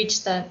 but to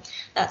reach that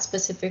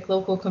specific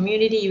local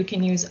community, you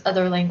can use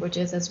other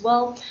languages as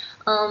well.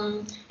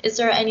 Is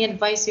there any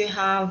advice you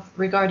have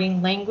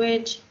regarding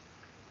language?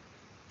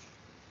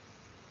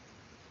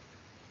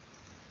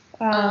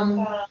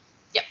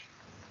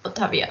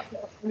 Otavia.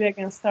 We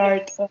can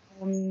start.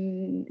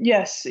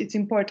 Yes, it's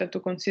important to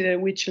consider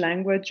which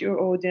language your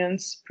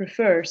audience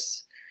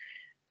prefers.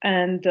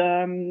 And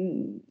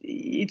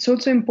it's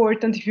also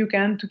important, if you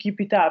can, to keep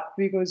it up,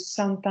 because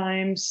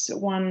sometimes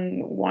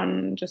one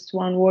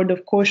word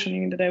of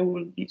cautioning that I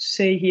will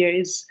say here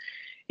is,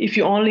 if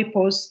you only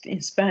post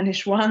in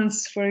Spanish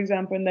once, for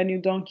example, and then you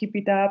don't keep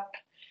it up,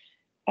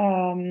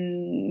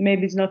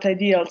 maybe it's not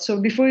ideal. So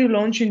before you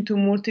launch into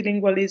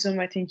multilingualism,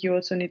 I think you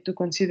also need to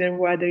consider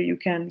whether you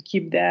can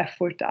keep the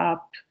effort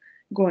up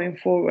going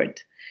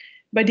forward.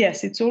 But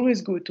yes, it's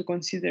always good to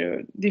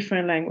consider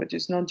different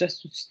languages, not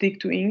just to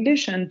stick to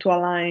English, and to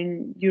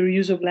align your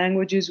use of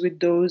languages with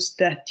those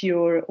that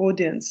your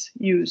audience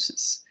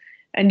uses.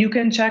 And you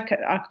can check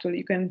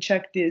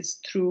this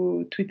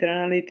through Twitter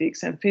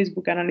Analytics and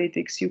Facebook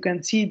Analytics. You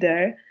can see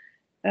there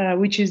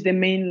which is the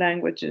main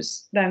language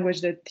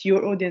that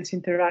your audience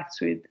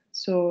interacts with.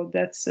 So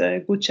that's a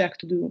good check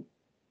to do.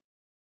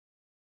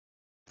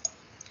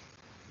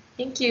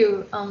 Thank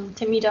you.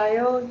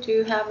 Temidayo, do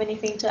you have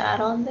anything to add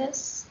on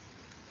this?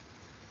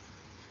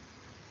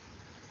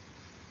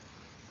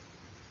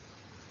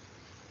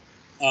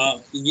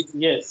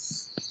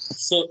 Yes.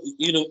 So,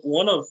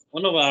 one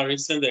of our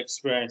recent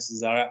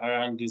experiences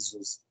around this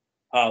was,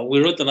 we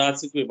wrote an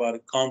article about a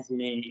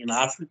company in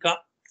Africa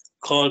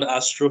called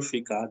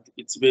Astrophica.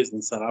 It's based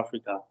in South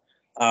Africa.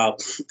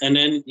 And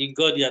then it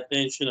got the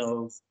attention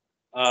of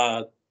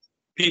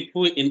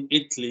people in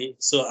Italy.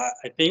 So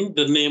I think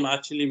the name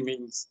actually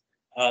means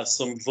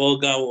some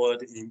vulgar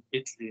word in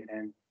Italy.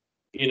 And,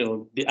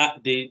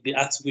 the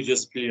article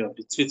just blew up,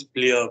 the tweet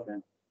blew up,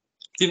 and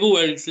people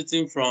were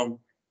retreating from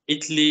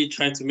Italy,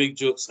 trying to make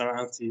jokes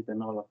around it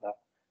and all of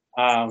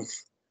that.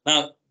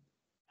 Now,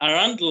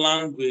 around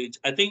language,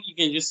 I think you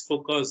can just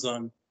focus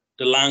on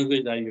the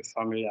language that you're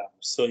familiar with.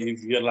 So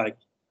if you're like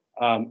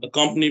a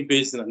company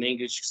based in an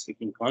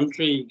English-speaking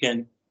country, you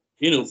can,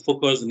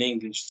 focus on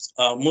English.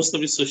 Most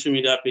of the social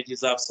media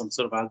pages have some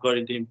sort of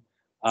algorithm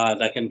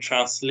that can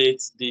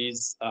translate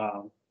these,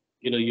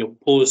 your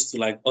posts to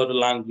like other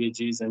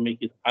languages and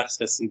make it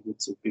accessible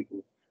to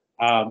people.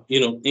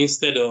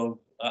 Instead of,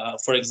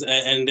 for example,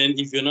 and then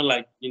if you're not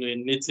like, a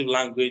native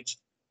language,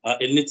 a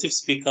native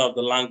speaker of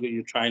the language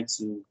you're trying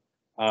to,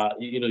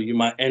 you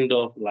might end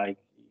up like,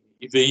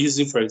 if you're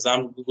using, for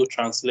example, Google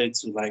Translate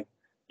to like,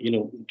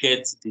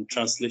 get the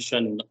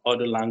translation in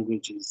other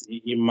languages,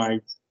 it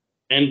might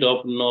end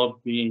up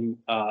not being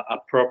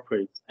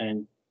appropriate,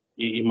 and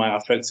it might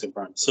affect your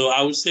brand. So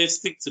I would say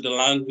stick to the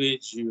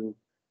language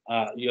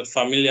you're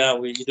familiar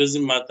with. It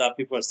doesn't matter;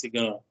 people are still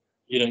gonna,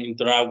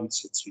 interact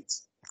with your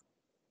tweets.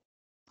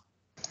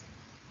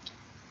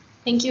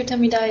 Thank you,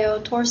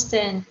 Temidayo.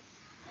 Torsten.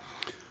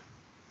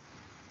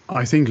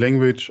 I think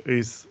language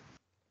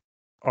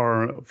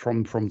are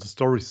from the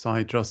story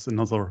side just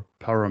another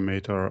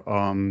parameter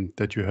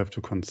that you have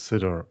to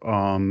consider.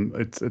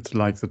 It's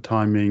like the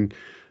timing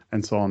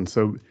and so on.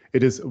 So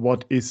it is,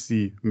 what is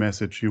the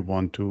message you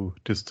want to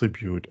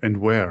distribute, and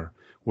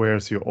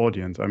where's your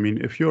audience? I mean,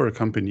 if you're a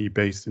company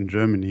based in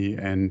Germany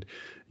and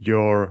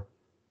your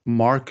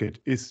market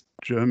is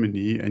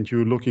Germany and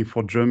you're looking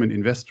for German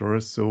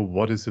investors, so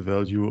what is the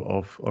value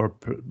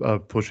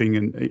of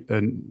pushing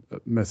a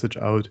message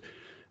out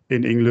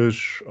in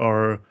English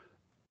or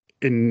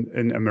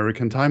in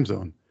American time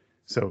zone?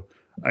 So,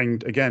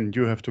 and again,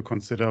 you have to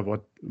consider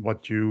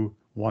what you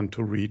want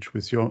to reach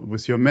with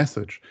your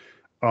message.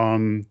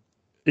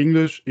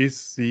 English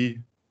is the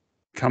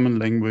common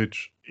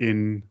language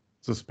in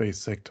the space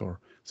sector.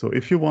 So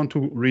if you want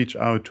to reach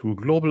out to a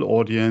global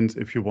audience,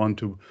 if you want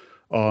to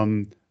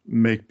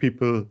make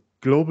people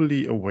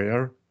globally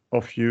aware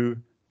of you,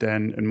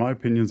 then in my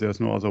opinion,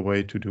 there's no other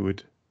way to do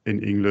it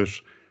in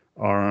English.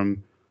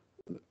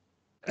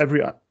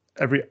 Every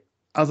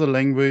other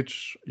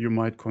language you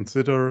might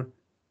consider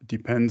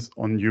depends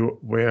on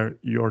where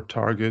your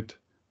target,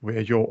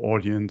 where your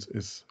audience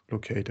is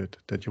located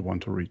that you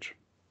want to reach.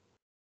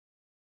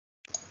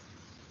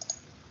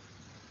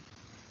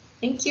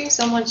 Thank you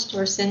so much,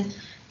 Torsten.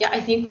 Yeah,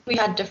 I think we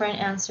had different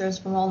answers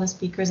from all the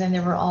speakers, and they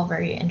were all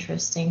very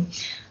interesting.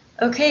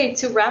 Okay,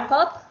 to wrap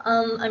up,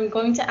 I'm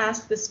going to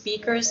ask the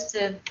speakers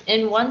to,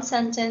 in one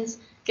sentence,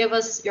 give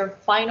us your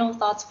final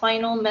thoughts,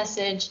 final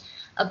message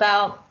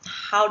about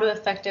how to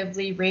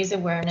effectively raise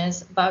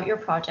awareness about your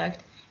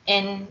project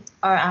in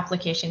our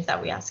applications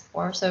that we ask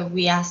for. So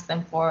we ask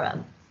them for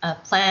a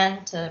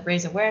plan to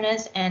raise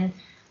awareness, and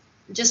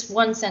just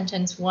one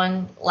sentence,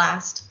 one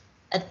last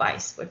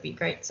advice would be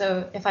great.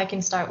 So if I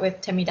can start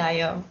with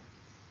Temidayo.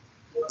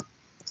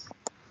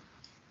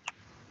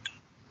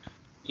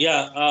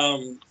 Yeah,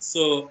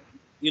 so,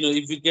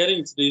 if you get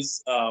into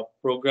this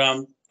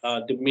program,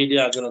 the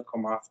media are going to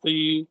come after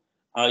you.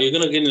 You're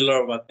going to gain a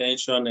lot of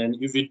attention, and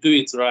if you do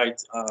it right,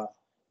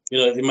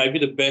 it might be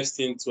the best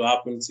thing to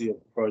happen to your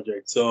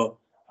project. So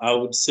I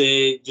would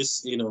say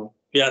just,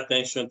 pay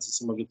attention to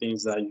some of the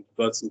things that you've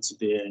gotten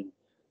today,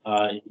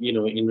 and,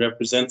 in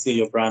representing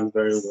your brand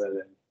very well,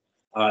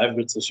 and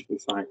everything should be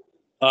fine.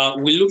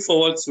 We look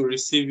forward to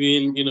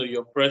receiving,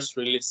 your press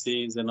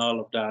releases and all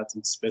of that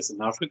in Space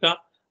in Africa.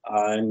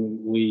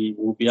 And we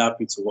will be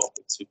happy to work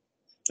with you.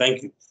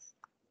 Thank you.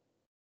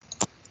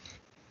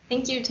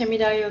 Thank you,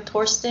 Temidayo.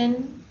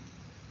 Torsten?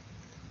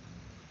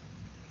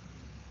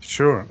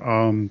 Sure.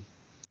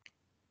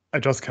 I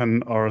just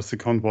can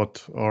second what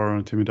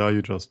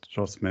Timidayo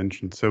just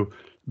mentioned. So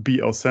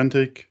be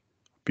authentic,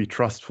 be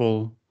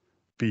trustful,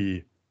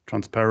 be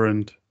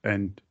transparent,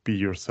 and be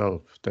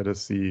yourself.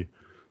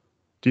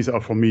 These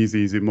are for me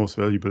the most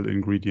valuable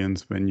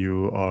ingredients when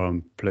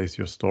you place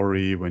your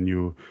story, when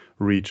you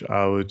reach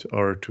out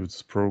or to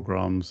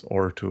programs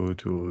or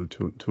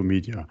to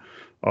media.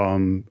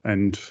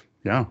 And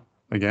yeah,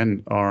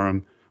 again,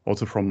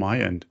 also from my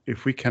end,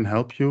 if we can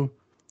help you,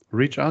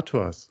 reach out to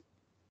us.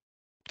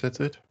 That's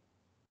it.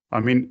 I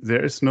mean,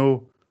 there is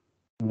no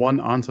one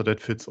answer that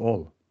fits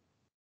all.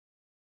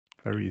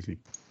 Very easy.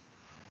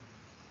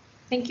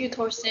 Thank you,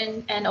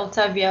 Torsten and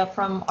Otavia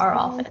from our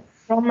office.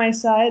 From my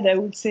side, I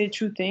would say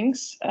two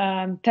things.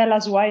 Tell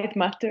us why it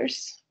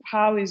matters.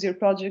 How is your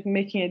project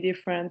making a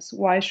difference?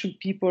 Why should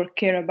people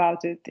care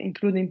about it,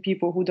 including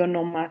people who don't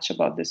know much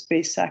about the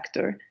space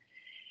sector?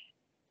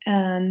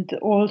 And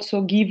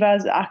also give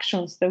us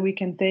actions that we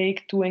can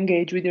take to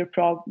engage with your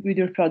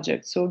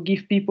project. So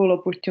give people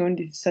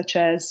opportunities such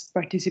as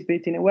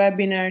participate in a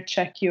webinar,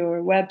 check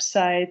your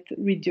website,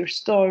 read your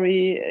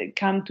story,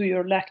 come to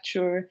your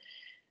lecture.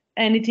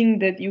 Anything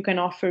that you can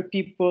offer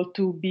people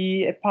to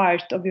be a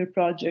part of your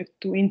project,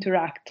 to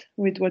interact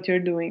with what you're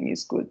doing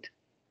is good.